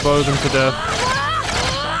 Just bow them to death.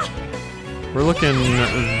 We're looking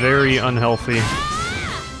very unhealthy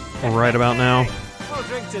right about now. I'll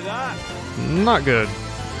drink to that. Not good.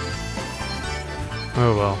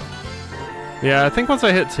 Oh well. Yeah, I think once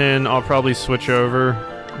I hit 10, I'll probably switch over,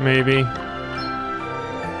 maybe.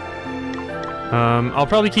 I'll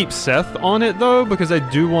probably keep Seth on it though, because I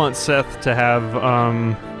do want Seth to have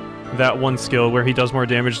that one skill where he does more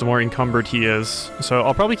damage the more encumbered he is. So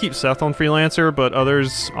I'll probably keep Seth on Freelancer, but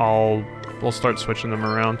others we'll start switching them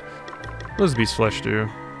around. What does Beast Flesh do?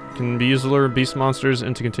 Can be used to lure beast monsters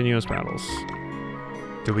into continuous battles.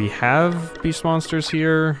 Do we have beast monsters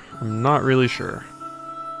here? I'm not really sure.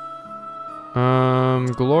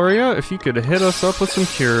 Gloria, if you could hit us up with some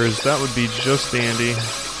cures, that would be just dandy.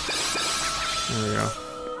 There we go.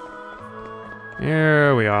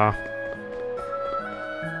 There we are.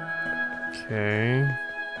 Okay.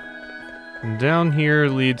 And down here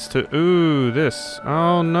leads to... Ooh, this.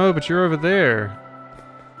 Oh no, but you're over there.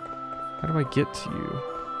 How do I get to you?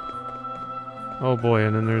 Oh boy,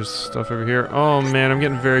 and then there's stuff over here. Oh man, I'm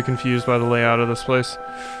getting very confused by the layout of this place.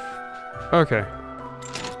 Okay.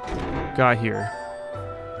 Got here.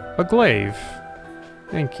 A glaive.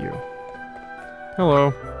 Thank you.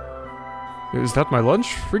 Hello. Is that my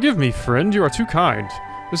lunch? Forgive me, friend, you are too kind.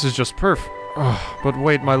 This is just perf. Oh, but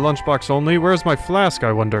wait, my lunchbox only? Where's my flask,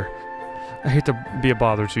 I wonder? I hate to be a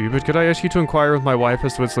bother to you, but could I ask you to inquire with my wife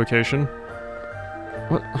as to its location?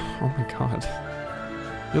 What? Oh my god.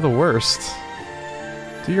 You're the worst.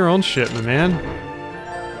 Do your own shit, my man.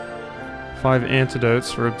 5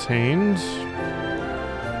 antidotes were obtained.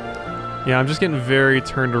 Yeah, I'm just getting very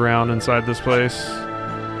turned around inside this place.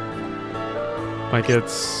 Like,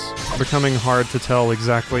 it's becoming hard to tell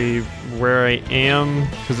exactly where I am,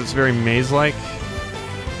 because it's very maze-like.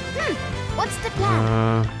 What's the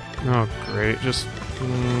plan? Oh great, just...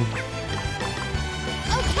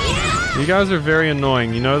 You guys are very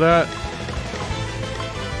annoying, you know that?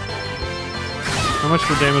 How much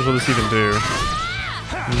more damage will this even do?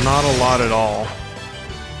 Not a lot at all.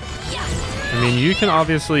 I mean, you can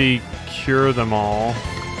obviously cure them all.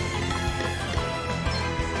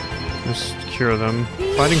 Just cure them.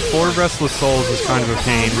 Fighting 4 restless souls is kind of a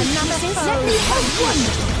pain.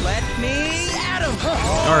 Let me at him.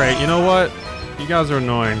 Alright, you know what? You guys are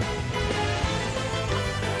annoying.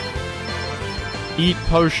 Eat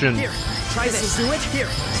potion. Here, try this. Do it. Here,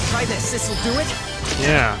 try this. This'll do it.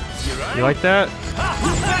 Yeah. You like that?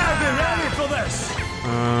 I've been ready for this.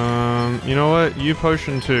 You know what? You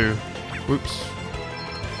potion too. Whoops.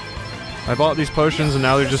 I bought these potions and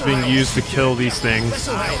now they're just being used to kill these things.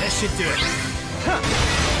 Alright, that should do it.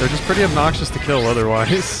 They're just pretty obnoxious to kill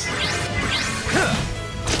otherwise.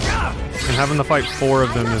 And having to fight 4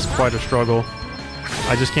 of them is quite a struggle.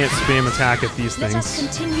 I just can't spam attack at these Let us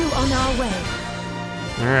things. continue on our way.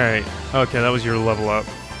 Alright. Okay, that was your level up.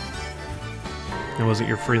 It wasn't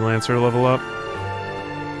your freelancer level up.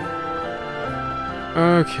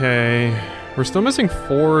 Okay. We're still missing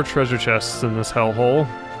 4 treasure chests in this hellhole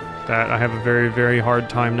that I have a very, very hard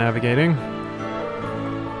time navigating.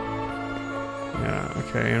 Yeah,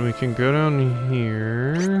 okay, and we can go down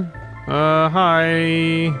here.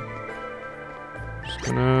 Hi! Just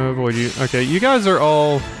gonna avoid you. Okay, you guys are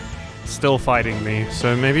all still fighting me,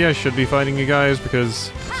 so maybe I should be fighting you guys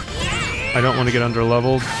because I don't want to get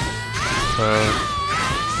under-leveled. So...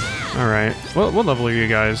 Alright, what level are you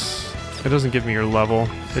guys? It doesn't give me your level.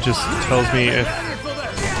 It just tells me if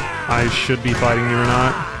I should be fighting you or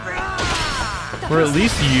not. We're at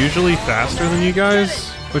least usually faster than you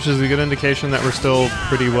guys, which is a good indication that we're still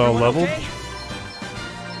pretty well leveled.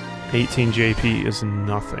 18 JP is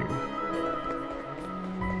nothing.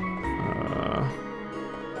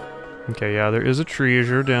 Okay, yeah, there is a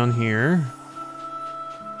treasure down here.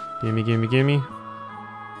 Gimme, gimme, gimme.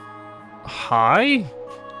 Hi?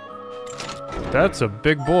 That's a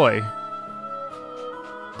big boy.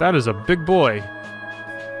 That is a big boy.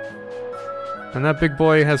 And that big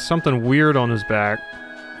boy has something weird on his back.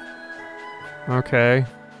 Okay.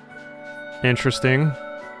 Interesting.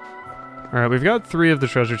 Alright, we've got 3 of the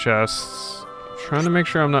treasure chests. Trying to make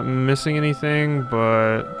sure I'm not missing anything,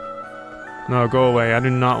 but... No, go away. I do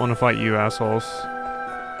not want to fight you, assholes.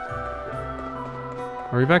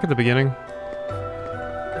 Are we back at the beginning?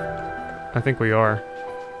 I think we are.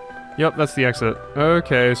 Yep, that's the exit.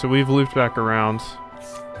 Okay, so we've looped back around.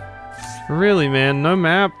 Really, man? No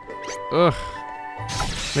map? Ugh.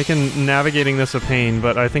 Making navigating this a pain,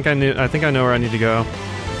 but I think I know where I need to go.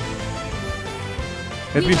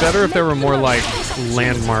 It'd be better if there were more, like,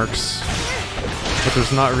 landmarks. But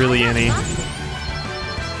there's not really any.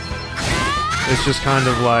 It's just kind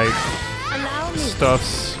of like...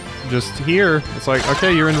 stuff's just here. It's like,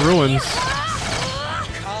 okay, you're in ruins.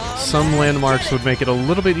 Some landmarks would make it a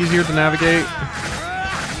little bit easier to navigate.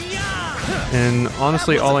 And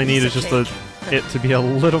honestly, all I need is just it to be a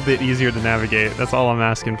little bit easier to navigate. That's all I'm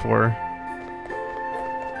asking for.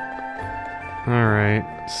 Alright,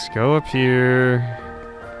 let's go up here.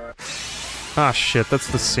 Ah shit, that's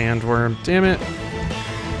the sandworm. Damn it.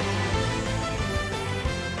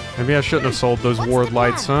 Maybe I shouldn't have sold those ward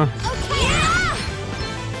lights, huh?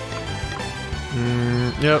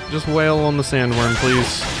 Yep, just wail on the sandworm,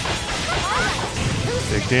 please.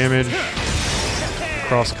 Big damage.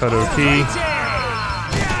 Crosscut OP.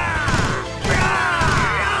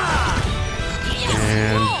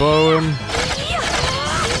 And bow him.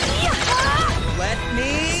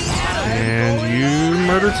 And you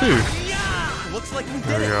murder too.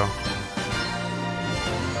 There we go.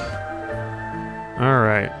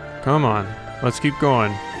 Alright, come on. Let's keep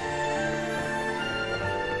going.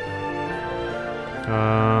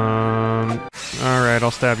 Alright,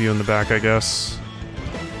 I'll stab you in the back, I guess.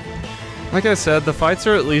 Like I said, the fights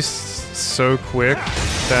are at least so quick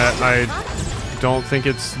that I don't think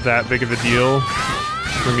it's that big of a deal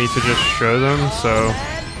for me to just show them, so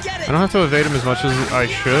I don't have to evade them as much as I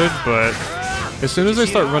should, but as soon as they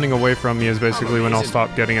start running away from me is basically when I'll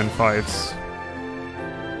stop getting in fights.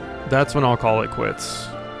 That's when I'll call it quits.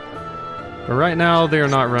 But right now, they are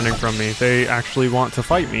not running from me. They actually want to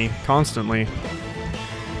fight me constantly.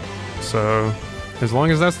 So, as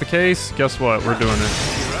long as that's the case, guess what? We're doing it.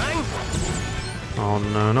 Oh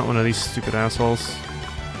no, not one of these stupid assholes.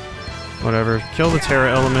 Whatever. Kill the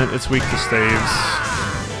Terra element, it's weak to staves.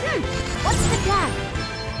 What's the plan?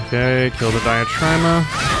 Okay, kill the Diatrima.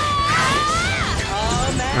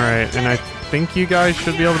 Alright, and I think you guys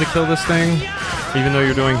should be able to kill this thing, even though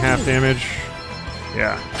you're doing half damage.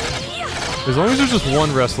 Yeah. As long as there's just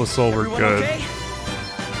one Restless Soul, we're good.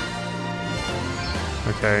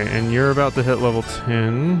 Okay, and you're about to hit level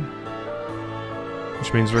 10.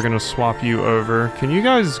 Which means we're gonna swap you over. Can you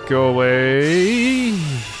guys go away?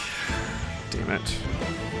 Damn it.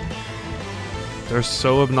 They're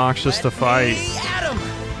so obnoxious to fight.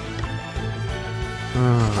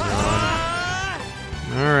 Oh god.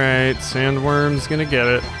 Alright, Sandworm's gonna get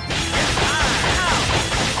it.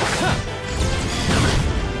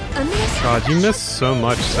 God, you missed so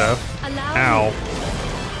much, Seth. Ow.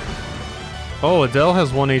 Oh, Adele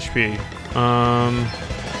has 1 HP.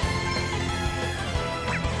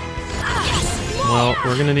 Well,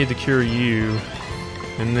 we're gonna need to cure you.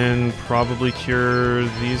 And then probably cure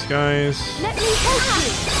these guys. Let me help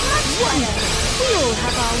you. We all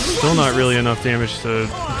have our Still not really enough damage to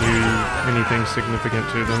do anything significant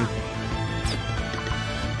to them.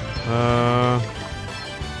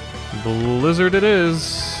 Blizzard it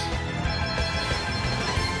is.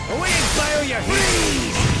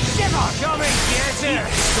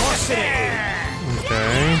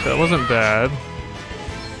 Okay, that wasn't bad.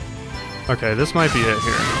 Okay, this might be it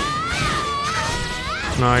here.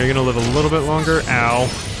 No, you're gonna live a little bit longer. Ow.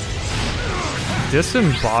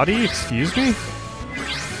 Disembody? Excuse me?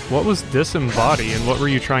 What was disembody and what were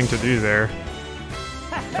you trying to do there?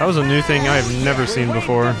 That was a new thing I've never seen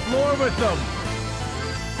before.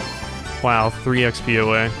 Wow, 3 XP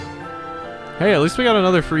away. Hey, at least we got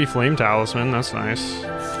another free flame talisman. That's nice.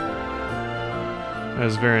 That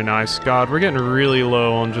is very nice. God, we're getting really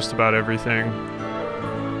low on just about everything.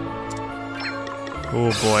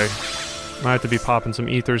 Oh boy. Might have to be popping some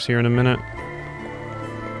ethers here in a minute.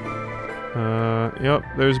 Yep,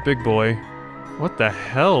 there's Big Boy. What the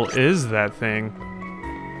hell is that thing?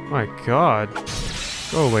 My god.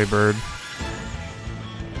 Go away, bird.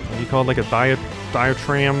 Are you called like a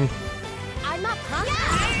diatram?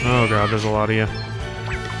 Oh god, there's a lot of you.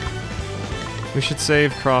 We should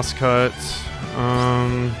save crosscut.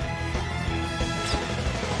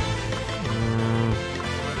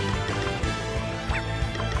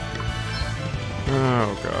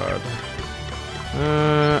 Oh god.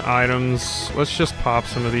 Items. Let's just pop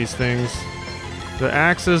some of these things. The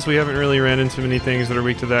axes, we haven't really ran into many things that are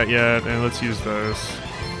weak to that yet, and let's use those.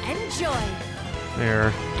 Enjoy.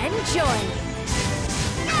 There. Enjoy.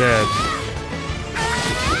 Dead.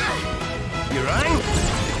 You right?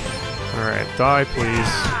 Alright, die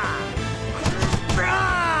please.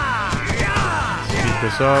 Speed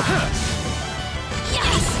this up.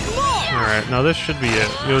 Alright, now this should be it.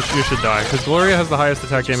 You should die, because Gloria has the highest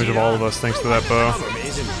attack damage of all of us thanks to that bow.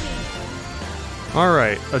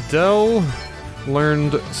 Alright, Adele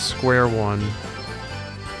learned square one.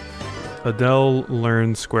 Adele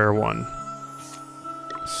learned square one.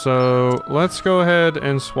 So, let's go ahead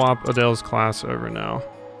and swap Adele's class over now.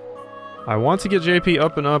 I want to get JP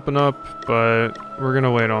up and up and up, but we're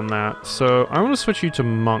gonna wait on that. So, I want to switch you to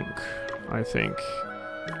Monk, I think.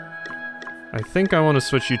 I think I want to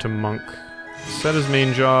switch you to Monk. Set his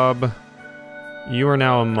main job. You are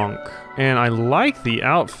now a Monk. And I like the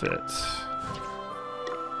outfit.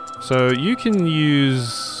 So you can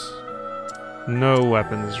use no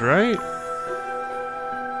weapons, right?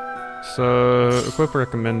 So, equip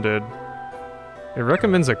recommended. It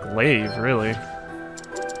recommends a glaive, really.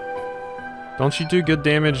 Don't you do good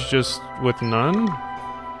damage just with none?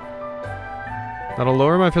 That'll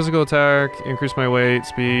lower my physical attack, increase my weight,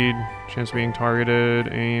 speed, chance of being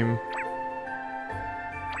targeted, aim.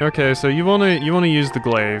 Okay, so you wanna use the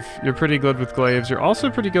glaive. You're pretty good with glaives. You're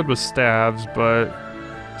also pretty good with staves, but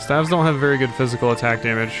staves don't have very good physical attack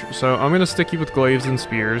damage. So I'm gonna stick you with glaives and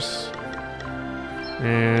spears.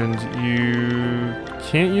 And you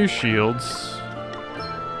can't use shields.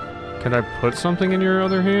 Can I put something in your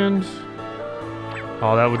other hand?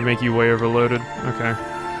 Oh, that would make you way overloaded. Okay.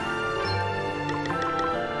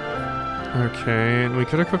 Okay, and we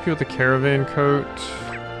could equip you with the caravan coat,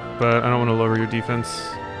 but I don't want to lower your defense.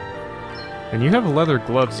 And you have leather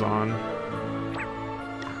gloves on.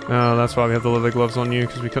 Oh, that's why we have the leather gloves on you,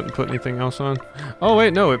 because we couldn't put anything else on. Oh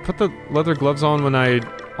wait, no, it put the leather gloves on when I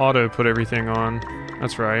auto put everything on.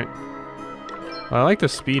 That's right. Well, I like the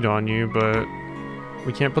speed on you, but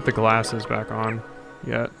we can't put the glasses back on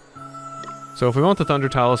yet. So if we want the Thunder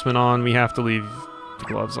Talisman on, we have to leave the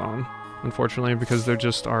gloves on, unfortunately, because they're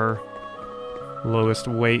just our lowest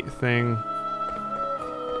weight thing.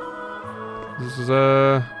 This is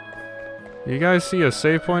you guys see a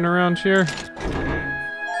save point around here?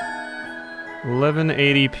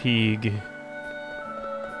 1180 Peeg.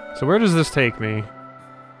 So where does this take me?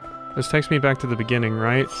 This takes me back to the beginning,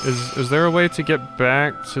 right? Is there a way to get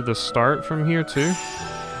back to the start from here too?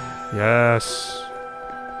 Yes.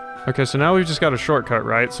 Okay, so now we've just got a shortcut,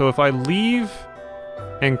 right? So if I leave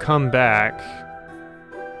and come back,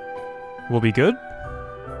 we'll be good?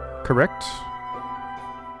 Correct?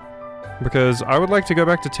 Because I would like to go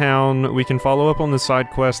back to town. We can follow up on the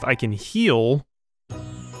side quest. I can heal,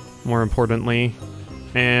 more importantly.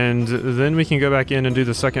 and then we can go back in and do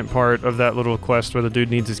the second part of that little quest where the dude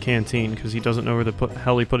needs his canteen because he doesn't know where the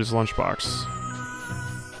hell he put his lunchbox.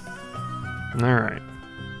 Alright,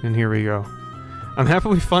 and here we go. I'm happy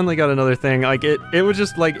we finally got another thing. Like, it would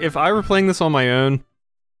just, like, if I were playing this on my own,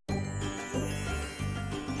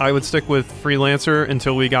 I would stick with Freelancer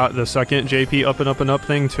until we got the second JP up and up and up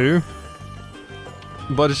thing, too.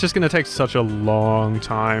 But it's just gonna take such a long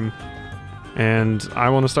time. And I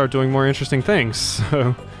want to start doing more interesting things,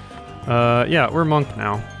 so... yeah, we're monk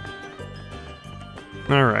now.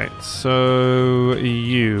 Alright, so...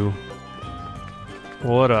 you...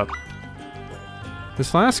 What up? This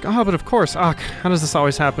flask? Oh, but of course. Ah, how does this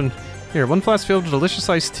always happen? Here, one flask filled with delicious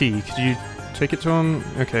iced tea. Could you take it to him?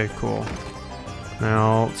 Okay, cool.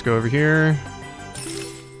 Now, let's go over here.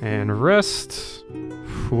 And rest.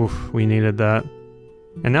 Oof, we needed that.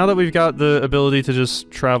 And now that we've got the ability to just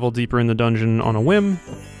travel deeper in the dungeon on a whim,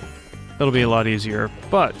 it'll be a lot easier.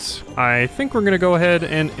 But I think we're going to go ahead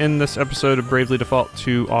and end this episode of Bravely Default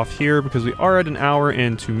 2 off here because we are at 1 hour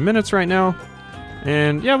and 2 minutes right now.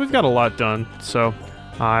 And yeah, we've got a lot done. So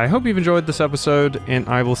I hope you've enjoyed this episode, and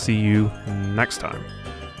I will see you next time.